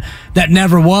game that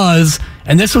never was.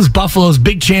 And this was Buffalo's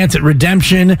big chance at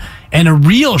redemption and a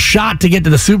real shot to get to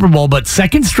the Super Bowl. But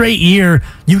second straight year,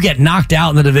 you get knocked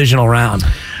out in the divisional round.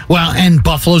 Well, and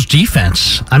Buffalo's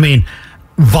defense. I mean,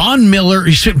 Von Miller,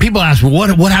 people ask,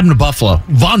 what happened to Buffalo?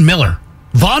 Von Miller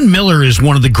is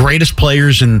one of the greatest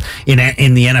players in the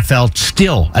NFL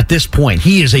still at this point.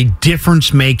 He is a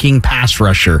difference-making pass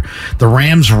rusher. The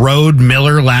Rams rode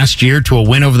Miller last year to a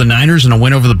win over the Niners and a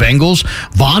win over the Bengals.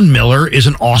 Von Miller is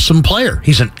an awesome player.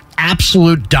 He's an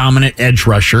absolute dominant edge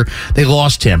rusher. They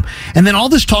lost him. And then all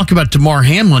this talk about Damar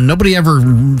Hamlin, nobody ever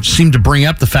seemed to bring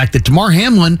up the fact that Damar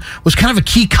Hamlin was kind of a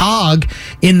key cog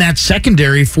in that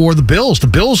secondary for the Bills. The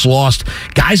Bills lost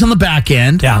guys on the back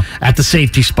end at the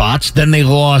safety spots. Then they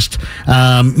lost,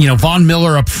 Von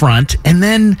Miller up front. And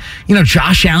then,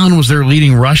 Josh Allen was their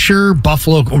leading rusher.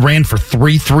 Buffalo ran for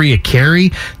 3.3 a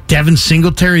carry. Devin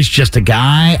Singletary's just a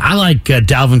guy. I like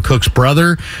Dalvin Cook's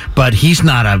brother, but he's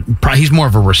more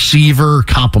of a receiver,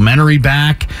 complimentary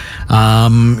back.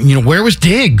 Where was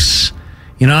Diggs?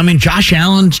 Josh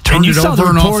Allen's turned it over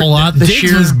an awful lot this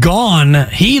year. Diggs was gone.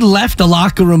 He left the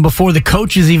locker room before the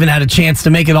coaches even had a chance to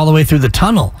make it all the way through the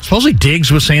tunnel. Supposedly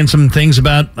Diggs was saying some things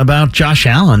about Josh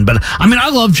Allen. But, I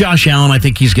love Josh Allen. I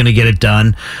think he's going to get it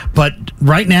done. But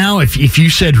right now, if you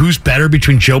said who's better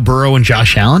between Joe Burrow and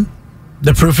Josh Allen?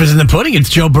 The proof is in the pudding.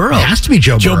 It's Joe Burrow. It has to be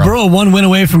Joe Burrow. Joe Burrow, one win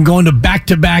away from going to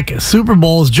back-to-back Super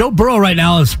Bowls. Joe Burrow right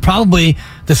now is probably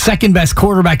the second-best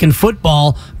quarterback in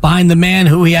football behind the man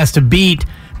who he has to beat,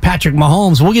 Patrick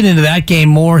Mahomes. We'll get into that game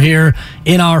more here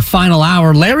in our final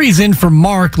hour. Larry's in for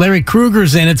Mark. Larry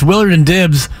Kruger's in. It's Willard and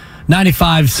Dibbs,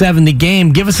 95.7 The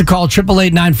Game. Give us a call,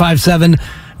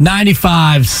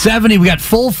 888-957-9570. We got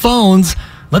full phones.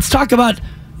 Let's talk about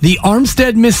the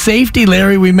Armstead missed safety,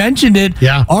 Larry. We mentioned it.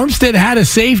 Yeah. Armstead had a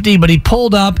safety, but he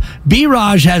pulled up.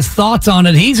 B-Raj has thoughts on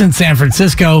it. He's in San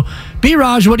Francisco.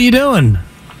 B-Raj, what are you doing?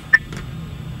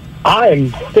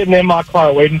 I'm sitting in my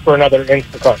car waiting for another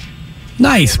Instacart.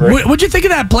 Nice. What'd you think of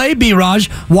that play,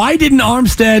 B-Raj? Why didn't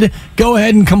Armstead go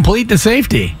ahead and complete the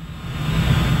safety?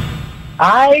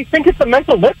 I think it's a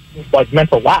mental lapse.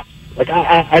 Like,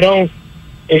 I don't...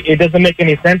 It doesn't make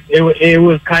any sense. It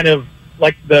was kind of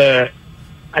like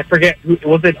I forget,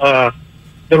 was it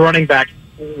the running back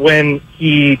when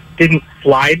he didn't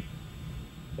slide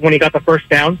when he got the first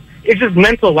down? It's just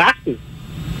mental lapses.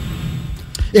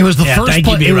 It was the first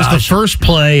play. It was the first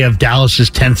play of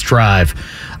Dallas's 10th drive.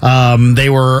 They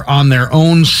were on their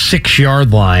own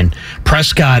 6-yard line.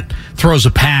 Prescott throws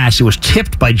a pass. It was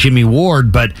tipped by Jimmy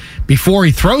Ward, but before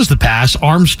he throws the pass,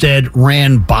 Armstead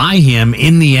ran by him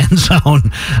in the end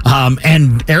zone.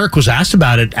 And Eric was asked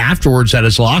about it afterwards at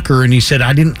his locker, and he said,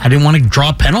 "I didn't want to draw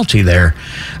a penalty there."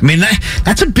 I mean,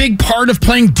 that's a big part of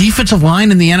playing defensive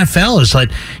line in the NFL. Is like,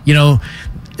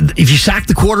 if you sack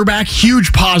the quarterback,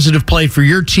 huge positive play for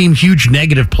your team, huge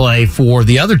negative play for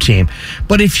the other team.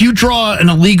 But if you draw an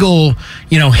illegal,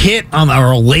 hit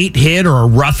or a late hit or a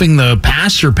roughing the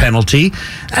passer penalty,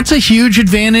 that's a huge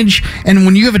advantage. And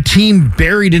when you have a team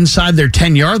buried inside their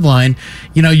 10-yard line,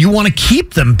 you want to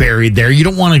keep them buried there. You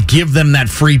don't want to give them that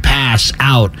free pass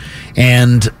out.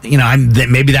 And,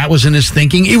 maybe that was in his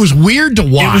thinking. It was weird to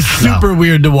watch. It was super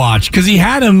weird to watch because he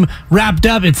had him wrapped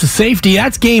up. It's a safety.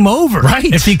 That's game over.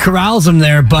 Right. If he corrals him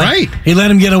there. But he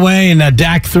let him get away, and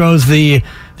Dak throws the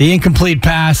incomplete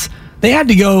pass. They had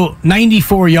to go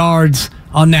 94 yards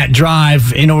on that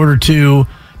drive in order to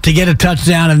get a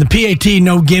touchdown. And the PAT,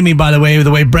 no gimme, by the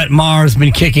way Brett Maher has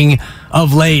been kicking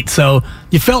of late. So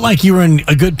you felt like you were in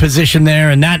a good position there,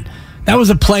 and that was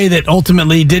a play that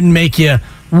ultimately didn't make you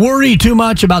worry too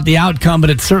much about the outcome, but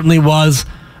it certainly was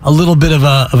a little bit of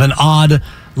an odd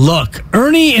look.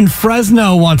 Ernie in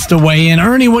Fresno wants to weigh in.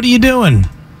 Ernie, what are you doing?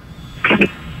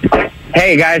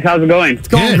 Hey, guys, how's it going? It's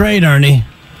going great, Ernie.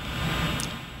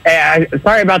 Hey,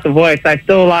 sorry about the voice. I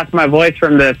still lost my voice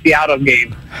from the Seattle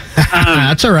game.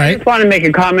 That's all right. I just want to make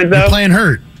a comment, though. You're playing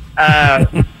hurt.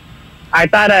 I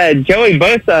thought Joey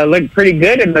Bosa looked pretty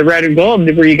good in the red and gold.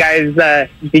 Were you guys,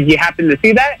 did you happen to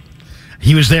see that?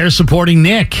 He was there supporting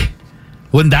Nick.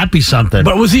 Wouldn't that be something?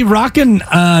 But was he rocking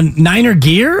Niner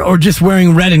gear or just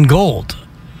wearing red and gold?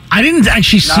 I didn't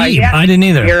actually see him. I didn't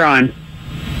either. Gear on.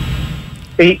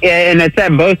 And it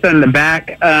said Bosa in the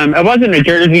back. It wasn't a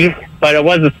jersey, but it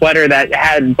was a sweater that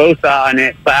had Bosa on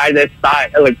it. But I just thought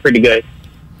it looked pretty good.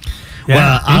 Yeah,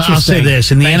 well, I'll say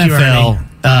this. In the NFL,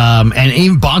 and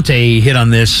even Bonte hit on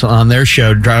this on their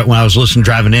show when I was listening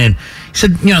driving in. He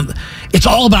said, it's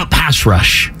all about pass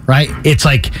rush, right? It's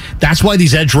like, that's why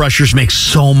these edge rushers make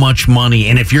so much money.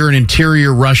 And if you're an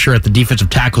interior rusher at the defensive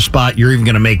tackle spot, you're even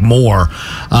going to make more.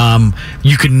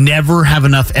 You can never have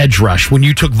enough edge rush. When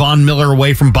you took Von Miller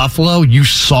away from Buffalo, you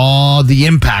saw the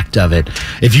impact of it.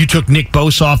 If you took Nick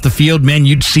Bosa off the field, man,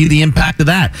 you'd see the impact of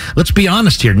that. Let's be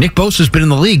honest here. Nick Bosa's been in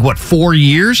the league, 4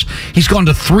 years? He's gone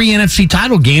to 3 NFC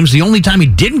title games. The only time he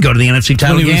didn't go to the NFC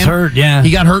title game, he was hurt,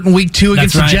 he got hurt in week 2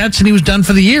 against the Jets, and he was done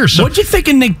for the year. So what'd you think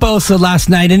of Nick Bosa last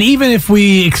night? And even if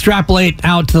we extrapolate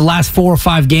out to the last 4 or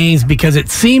 5 games, because it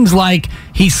seems like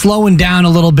he's slowing down a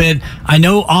little bit. I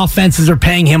know offenses are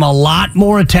paying him a lot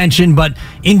more attention, but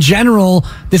in general,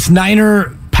 this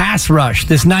Niner pass rush,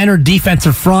 this Niner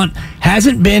defensive front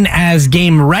hasn't been as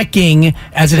game-wrecking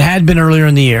as it had been earlier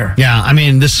in the year. Yeah, I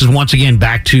mean, this is once again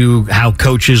back to how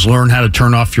coaches learn how to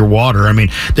turn off your water. I mean,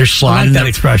 they're sliding that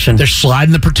expression. They're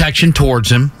sliding the protection towards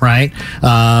him, right?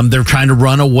 They're trying to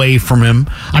run away from him.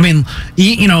 I mean,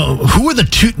 who are the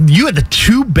two? You had the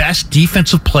 2 best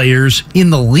defensive players in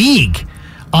the league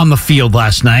on the field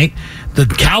last night. The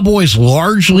Cowboys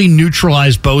largely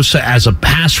neutralized Bosa as a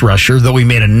pass rusher, though he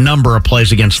made a number of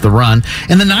plays against the run.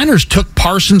 And the Niners took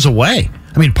Parsons away.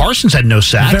 I mean, Parsons had no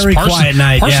sacks. Quiet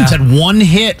night. Parsons had 1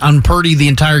 hit on Purdy the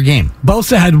entire game.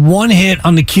 Bosa had 1 hit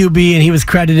on the QB, and he was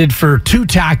credited for 2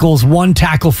 tackles, 1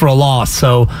 tackle for a loss.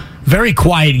 So very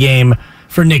quiet game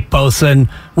for Nick Bosa. And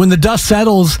when the dust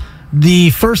settles, the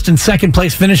first and second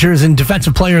place finishers in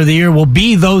Defensive Player of the Year will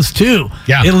be those 2.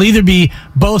 Yeah. It'll either be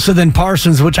Bosa then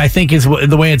Parsons, which I think is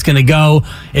the way it's going to go.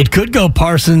 It could go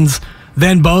Parsons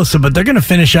then Bosa, but they're going to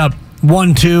finish up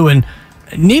 1-2, and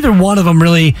neither one of them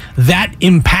really that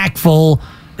impactful,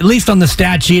 at least on the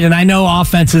stat sheet. And I know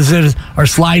offenses are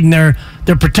sliding their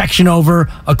protection over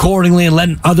accordingly and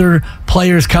letting other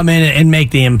players come in and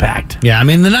make the impact. Yeah, I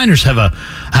mean, the Niners have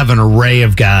an array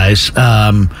of guys,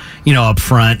 up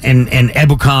front, and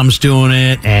Ebukam's doing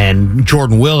it, and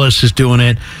Jordan Willis is doing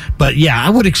it. But yeah, I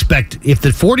would expect if the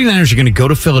 49ers are going to go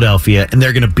to Philadelphia and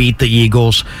they're going to beat the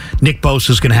Eagles, Nick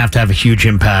Bosa is going to have a huge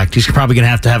impact. He's probably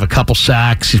going to have a couple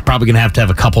sacks. He's probably going to have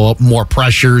a couple more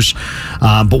pressures.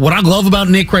 But what I love about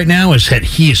Nick right now is that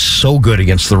he is so good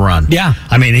against the run. Yeah,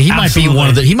 I mean, he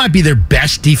might be their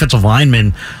best defensive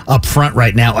lineman up front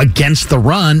right now against the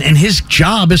run, and his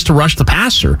job is to rush the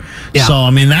passer. Yeah. So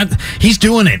I mean, that he's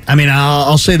doing it. I mean,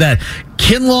 I'll say that.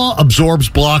 Kinlaw absorbs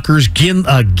blockers,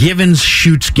 Givens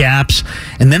shoots gaps,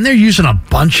 and then they're using a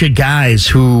bunch of guys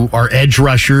who are edge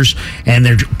rushers, and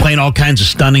they're playing all kinds of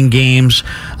stunning games.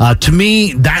 To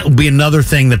me, that will be another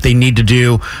thing that they need to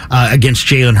do against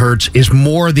Jalen Hurts is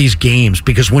more of these games,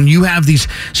 because when you have these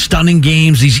stunning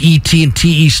games, these ET and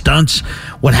TE stunts,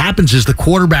 what happens is the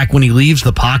quarterback, when he leaves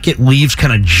the pocket, leaves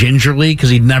kind of gingerly because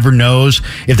he never knows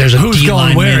if there's a who's D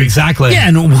going lineman. Where exactly. Yeah,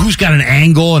 and who's got an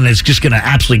angle and is just going to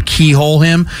absolutely keyhole control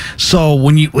him. So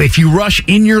if you rush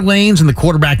in your lanes and the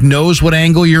quarterback knows what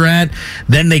angle you're at,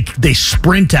 then they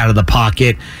sprint out of the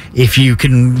pocket. If you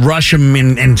can rush them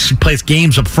and play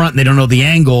games up front and they don't know the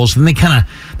angles, then they kind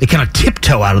of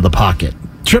tiptoe out of the pocket.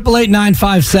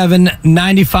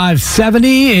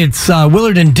 888-957-9570. It's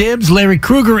Willard and Dibbs. Larry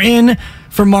Krueger in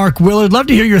for Mark Willard. Love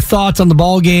to hear your thoughts on the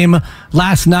ball game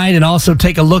last night and also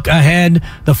take a look ahead.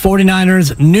 The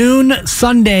 49ers, noon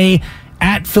Sunday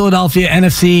at Philadelphia,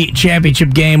 NFC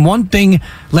Championship game. One thing,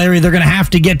 Larry, they're going to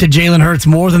have to get to Jalen Hurts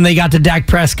more than they got to Dak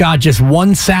Prescott. Just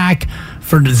one sack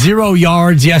for 0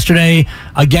 yards yesterday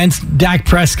against Dak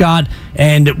Prescott.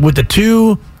 And with the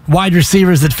two wide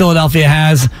receivers that Philadelphia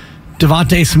has,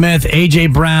 Devontae Smith, A.J.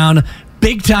 Brown,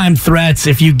 big-time threats.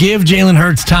 If you give Jalen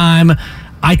Hurts time,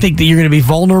 I think that you're going to be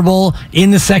vulnerable in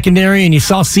the secondary. And you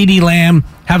saw CeeDee Lamb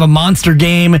have a monster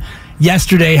game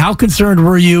yesterday. How concerned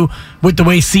were you with the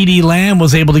way CeeDee Lamb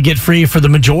was able to get free for the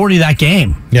majority of that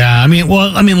game? Yeah,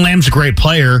 Lamb's a great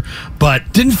player,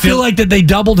 but didn't feel like that they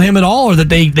doubled him at all or that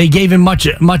they gave him much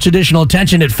additional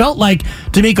attention. It felt like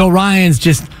DeMeco Ryans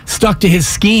just stuck to his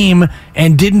scheme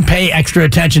and didn't pay extra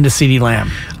attention to CeeDee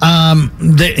Lamb.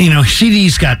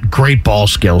 CeeDee's got great ball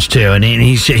skills too, and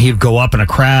he'll go up in a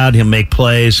crowd, he'll make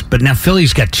plays. But now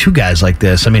Philly's got two guys like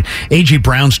this. I mean, A.J.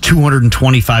 Brown's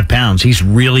 225 pounds. He's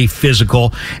really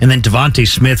physical, and then Devontae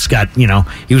Smith's got, he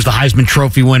was the Heisman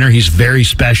Trophy winner. He's very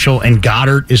special, and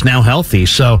Goddard is now healthy.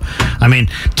 So,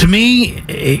 to me,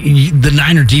 the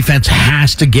Niner defense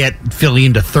has to get Philly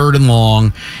into 3rd and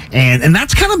long, and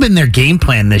that's kind of been their game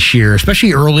plan this year,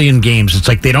 especially early in games. It's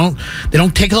like they don't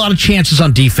take a lot of chances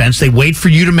on defense. They wait for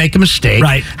you to make a mistake,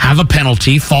 right, have a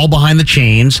penalty, fall behind the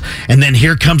chains, and then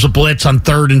here comes a blitz on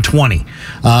 3rd and 20,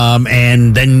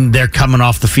 and then they're coming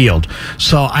off the field.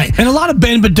 And a lot of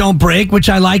bend but don't break, which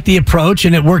I like the approach,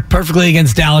 and it worked perfectly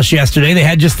against Dallas yesterday. They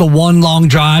had just the one long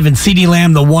drive and CeeDee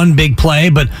Lamb the one big play,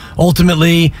 but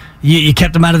ultimately you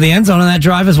kept them out of the end zone on that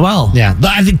drive as well. Yeah.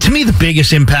 I think, to me, the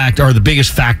biggest impact or the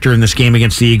biggest factor in this game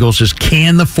against the Eagles is,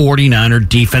 can the 49er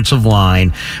defensive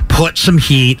line put some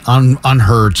heat on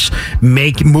Hurts,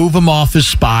 move him off his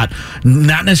spot,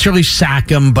 not necessarily sack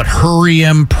him, but hurry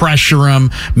him, pressure him,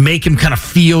 make him kind of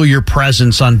feel your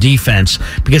presence on defense.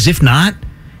 Because if not,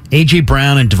 A.J.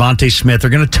 Brown and Devontae Smith are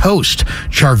going to toast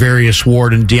Charvarius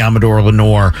Ward and Deommodore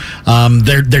Lenoir.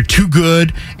 They're too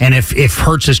good, and if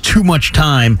Hurts has too much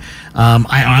time,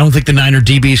 I don't think the Niner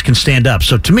DBs can stand up.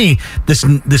 So to me,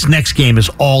 this next game is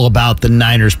all about the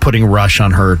Niners putting a rush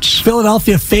on Hurts.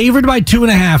 Philadelphia favored by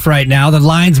 2.5 right now. The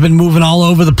line's been moving all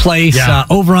over the place. Yeah.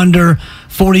 Over under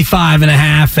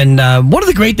 45.5. And one of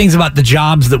the great things about the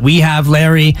jobs that we have,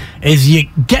 Larry, is you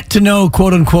get to know,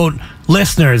 quote unquote,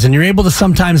 listeners, and you're able to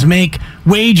sometimes make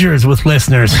wagers with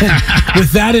listeners.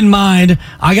 With that in mind,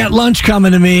 I got lunch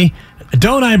coming to me.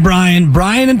 Don't I, Brian?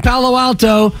 Brian in Palo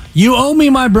Alto, you owe me,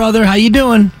 my brother. How you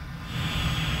doing?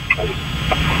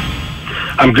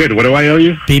 I'm good. What do I owe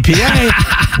you?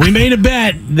 BPA. We made a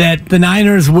bet that the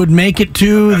Niners would make it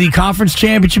to the conference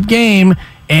championship game,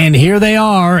 and here they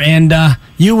are. And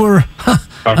you were,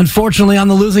 unfortunately, on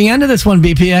the losing end of this one,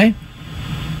 BPA.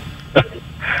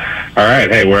 All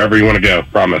right. Hey, wherever you want to go.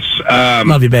 Promise.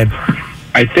 Love you, babe.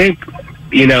 I think,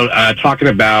 talking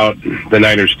about the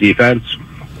Niners defense,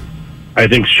 I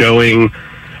think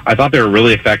I thought they were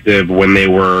really effective when they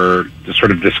were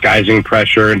sort of disguising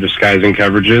pressure and disguising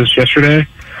coverages yesterday.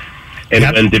 And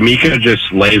when DeMeco just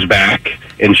lays back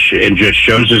and just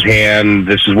shows his hand,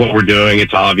 this is what we're doing,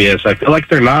 it's obvious, I feel like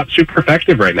they're not super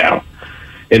effective right now.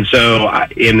 And so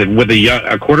with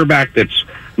a quarterback that's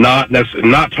not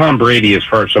Tom Brady as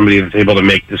far as somebody that's able to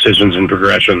make decisions and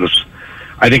progressions,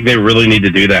 I think they really need to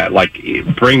do that. Like,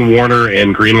 bring Warner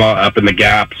and Greenlaw up in the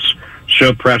gaps,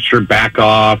 show pressure, back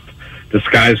off,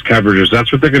 disguise coverages.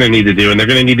 That's what they're going to need to do, and they're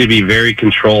going to need to be very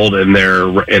controlled in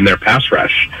their pass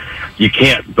rush.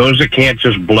 Bosa can't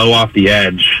just blow off the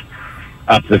edge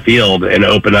up the field and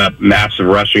open up massive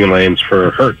rushing lanes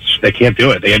for Hurts. They can't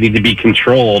do it. They need to be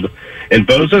controlled, and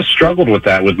Bosa struggled with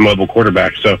that with mobile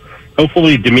quarterbacks. So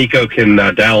hopefully DeMeco can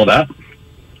dial it up.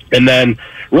 And then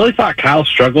really thought Kyle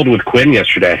struggled with Quinn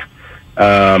yesterday.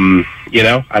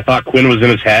 I thought Quinn was in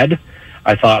his head.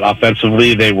 I thought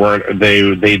offensively they weren't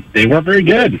very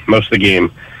good most of the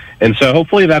game. And so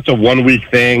hopefully that's a 1 week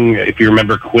thing. If you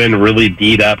remember, Quinn really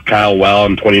D'd up Kyle well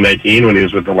in 2019 when he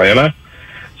was with Atlanta.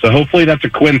 So hopefully that's a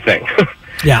Quinn thing.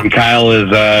 Yeah. And Kyle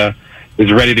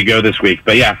is ready to go this week.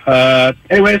 But yeah,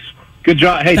 anyways, good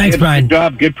job. Hey, thanks, Brian. Good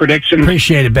job. Good prediction.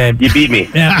 Appreciate it, babe. You beat me.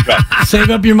 Yeah.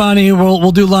 Save up your money.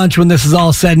 We'll do lunch when this is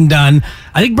all said and done.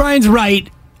 I think Brian's right.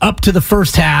 up to the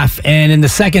first half, and in the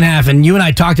second half, and you and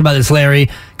I talked about this, Larry,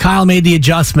 Kyle made the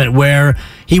adjustment where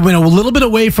he went a little bit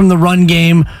away from the run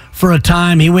game for a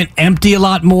time. He went empty a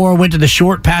lot more, went to the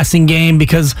short passing game,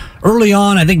 because early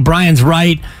on, I think Brian's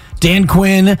right, Dan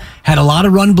Quinn had a lot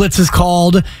of run blitzes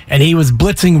called, and he was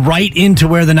blitzing right into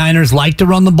where the Niners like to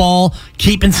run the ball,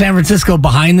 keeping San Francisco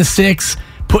behind the sticks,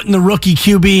 putting the rookie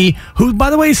QB, who, by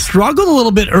the way, struggled a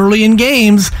little bit early in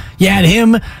games. You had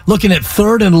him looking at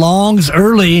third and longs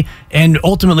early and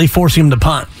ultimately forcing him to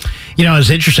punt. You know, it was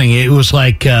interesting. It was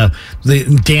like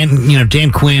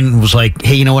Dan Quinn was like,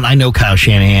 hey, you know what? I know Kyle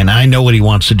Shanahan. I know what he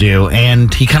wants to do.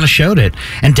 And he kind of showed it.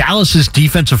 And Dallas's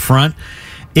defensive front,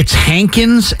 it's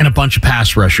Hankins and a bunch of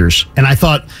pass rushers. And I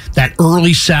thought that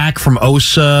early sack from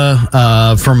Osa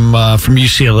from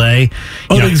UCLA.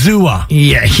 Odigizua.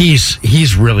 Yeah,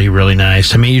 he's really, really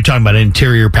nice. I mean, you're talking about an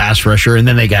interior pass rusher, and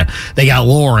then they got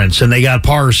Lawrence and they got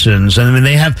Parsons, and I mean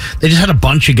they just had a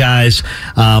bunch of guys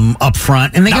up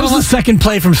front. And that was the second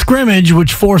play from scrimmage,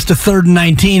 which forced a 3rd and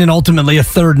 19 and ultimately a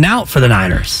 3rd and out for the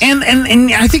Niners. And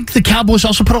I think the Cowboys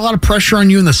also put a lot of pressure on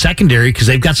you in the secondary because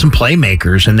they've got some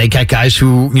playmakers and they got guys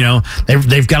who, you know,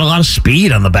 they've got a lot of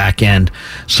speed on the back end.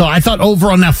 So I thought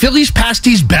overall, now Philly's pass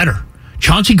D's better.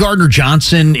 Chauncey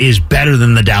Gardner-Johnson is better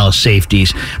than the Dallas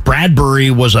safeties.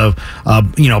 Bradbury was a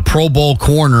Pro Bowl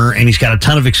corner, and he's got a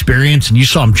ton of experience, and you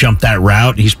saw him jump that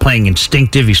route. He's playing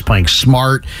instinctive. He's playing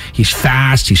smart. He's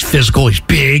fast. He's physical. He's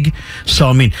big. So,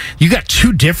 I mean, you got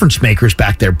two difference makers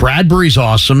back there. Bradbury's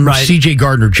awesome. Right. C.J.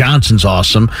 Gardner-Johnson's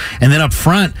awesome. And then up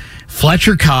front,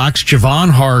 Fletcher Cox, Javon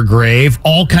Hargrave,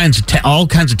 all kinds of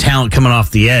talent coming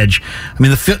off the edge. I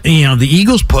mean, the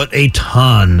Eagles put a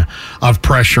ton of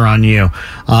pressure on you.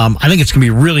 I think it's going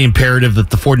to be really imperative that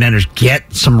the 49ers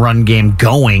get some run game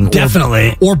going.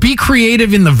 Definitely. Or be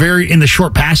creative in the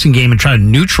short passing game and try to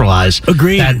neutralize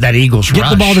that Eagles rush. Get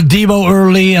the ball to Debo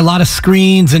early, a lot of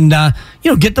screens, and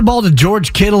get the ball to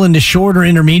George Kittle into shorter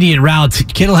intermediate routes.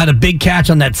 Kittle had a big catch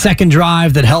on that second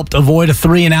drive that helped avoid a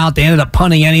 3-and-out. They ended up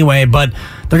punting anyway, but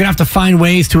they're going to have to find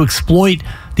ways to exploit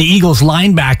the Eagles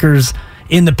linebackers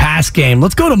in the pass game.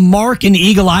 Let's go to Mark in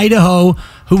Eagle, Idaho,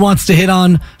 who wants to hit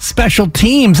on special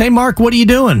teams. Hey, Mark, what are you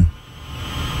doing?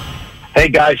 Hey,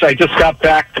 guys, I just got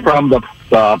back from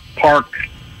the park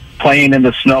playing in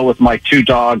the snow with my two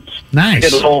dogs, nice.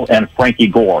 Kittle and Frankie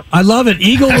Gore. I love it.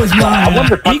 Eagle was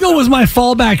my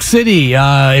fallback city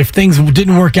if things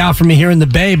didn't work out for me here in the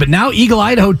Bay. But now Eagle,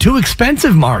 Idaho, too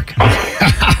expensive, Mark.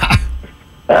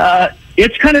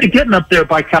 It's kind of getting up there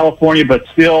by California, but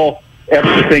still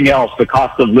everything else, the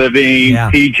cost of living,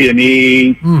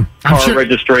 PG&E, car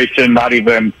registration, not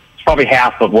even... probably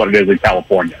half of what it is in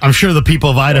California. I'm sure the people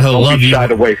of Idaho love you.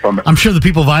 Shied away from it. I'm sure the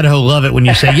people of Idaho love it when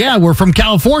you say, "Yeah, we're from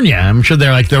California." I'm sure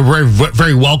they're very,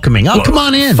 very welcoming. Oh, come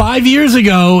on in. 5 years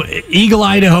ago, Eagle,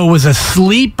 Idaho was a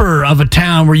sleeper of a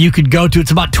town where you could go to.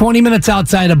 It's about 20 minutes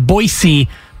outside of Boise,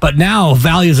 but now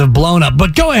values have blown up.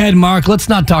 But go ahead, Mark. Let's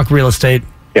not talk real estate.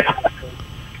 Yeah.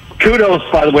 Kudos,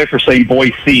 by the way, for saying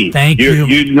Boise. Thank you.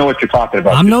 You know what you're talking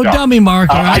about. I'm no dummy, Mark.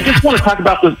 I just want to talk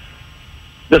about the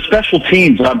special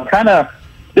teams. I'm kind of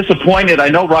disappointed. I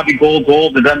know Robbie Gould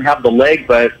doesn't have the leg,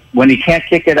 but when he can't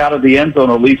kick it out of the end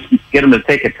zone or at least get him to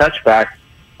take a touchback,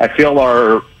 I feel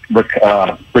our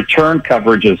return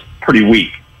coverage is pretty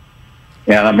weak.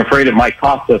 And I'm afraid it might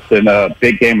cost us in a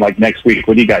big game like next week.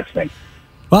 What do you guys think?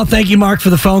 Well, thank you, Mark, for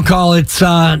the phone call. It's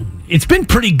been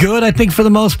pretty good, I think, for the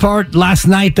most part. Last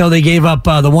night, though, they gave up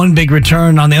the one big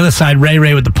return. On the other side,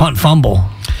 Ray with the punt fumble.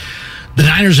 The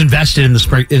Niners invested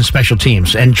in special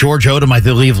teams, and George Odom, I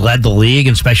believe, led the league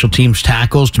in special teams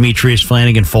tackles. Demetrius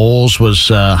Flanagan-Foles was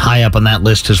high up on that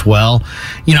list as well.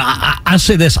 You know, I'll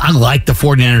say this. I like the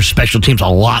 49ers special teams a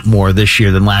lot more this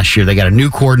year than last year. They got a new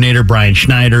coordinator, Brian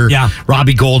Schneider. Yeah.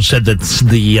 Robbie Gould said that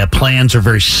the plans are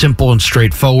very simple and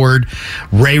straightforward.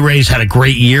 Ray's had a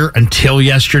great year until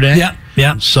yesterday. Yeah.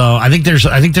 Yeah. So I think there's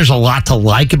a lot to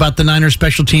like about the Niners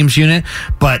special teams unit,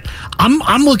 but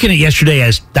I'm looking at yesterday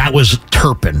as that was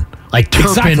Turpin. Like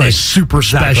Turpin is super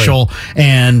special,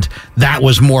 and that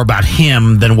was more about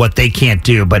him than what they can't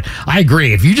do. But I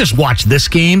agree. If you just watch this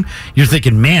game, you're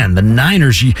thinking, man, the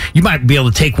Niners, you might be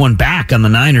able to take one back on the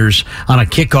Niners on a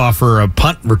kickoff or a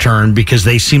punt return because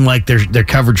they seem like their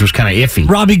coverage was kind of iffy.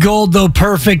 Robbie Gould, though,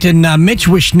 perfect, and Mitch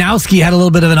Wishnowsky had a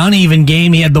little bit of an uneven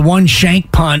game. He had the one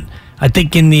shank punt, I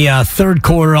think, in the third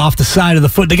quarter off the side of the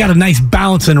foot. They got a nice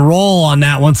bounce and roll on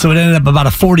that one, so it ended up about a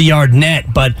 40-yard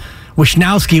net. But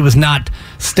Wishnowsky was not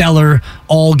stellar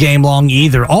all game long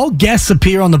either. All guests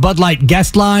appear on the Bud Light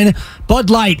guest line. Bud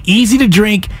Light, easy to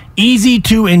drink, easy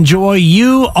to enjoy.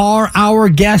 You are our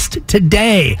guest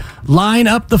today. Line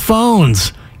up the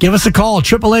phones. give us a call,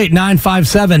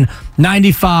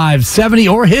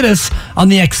 888-957-9570, or hit us on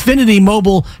the Xfinity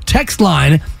mobile text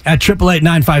line at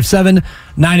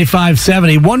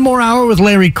 888-957-9570. One more hour with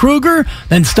Larry Krueger,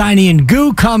 then Steiny and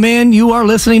Goo come in. You are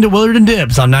listening to Willard and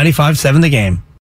Dibs on 95.7 The Game.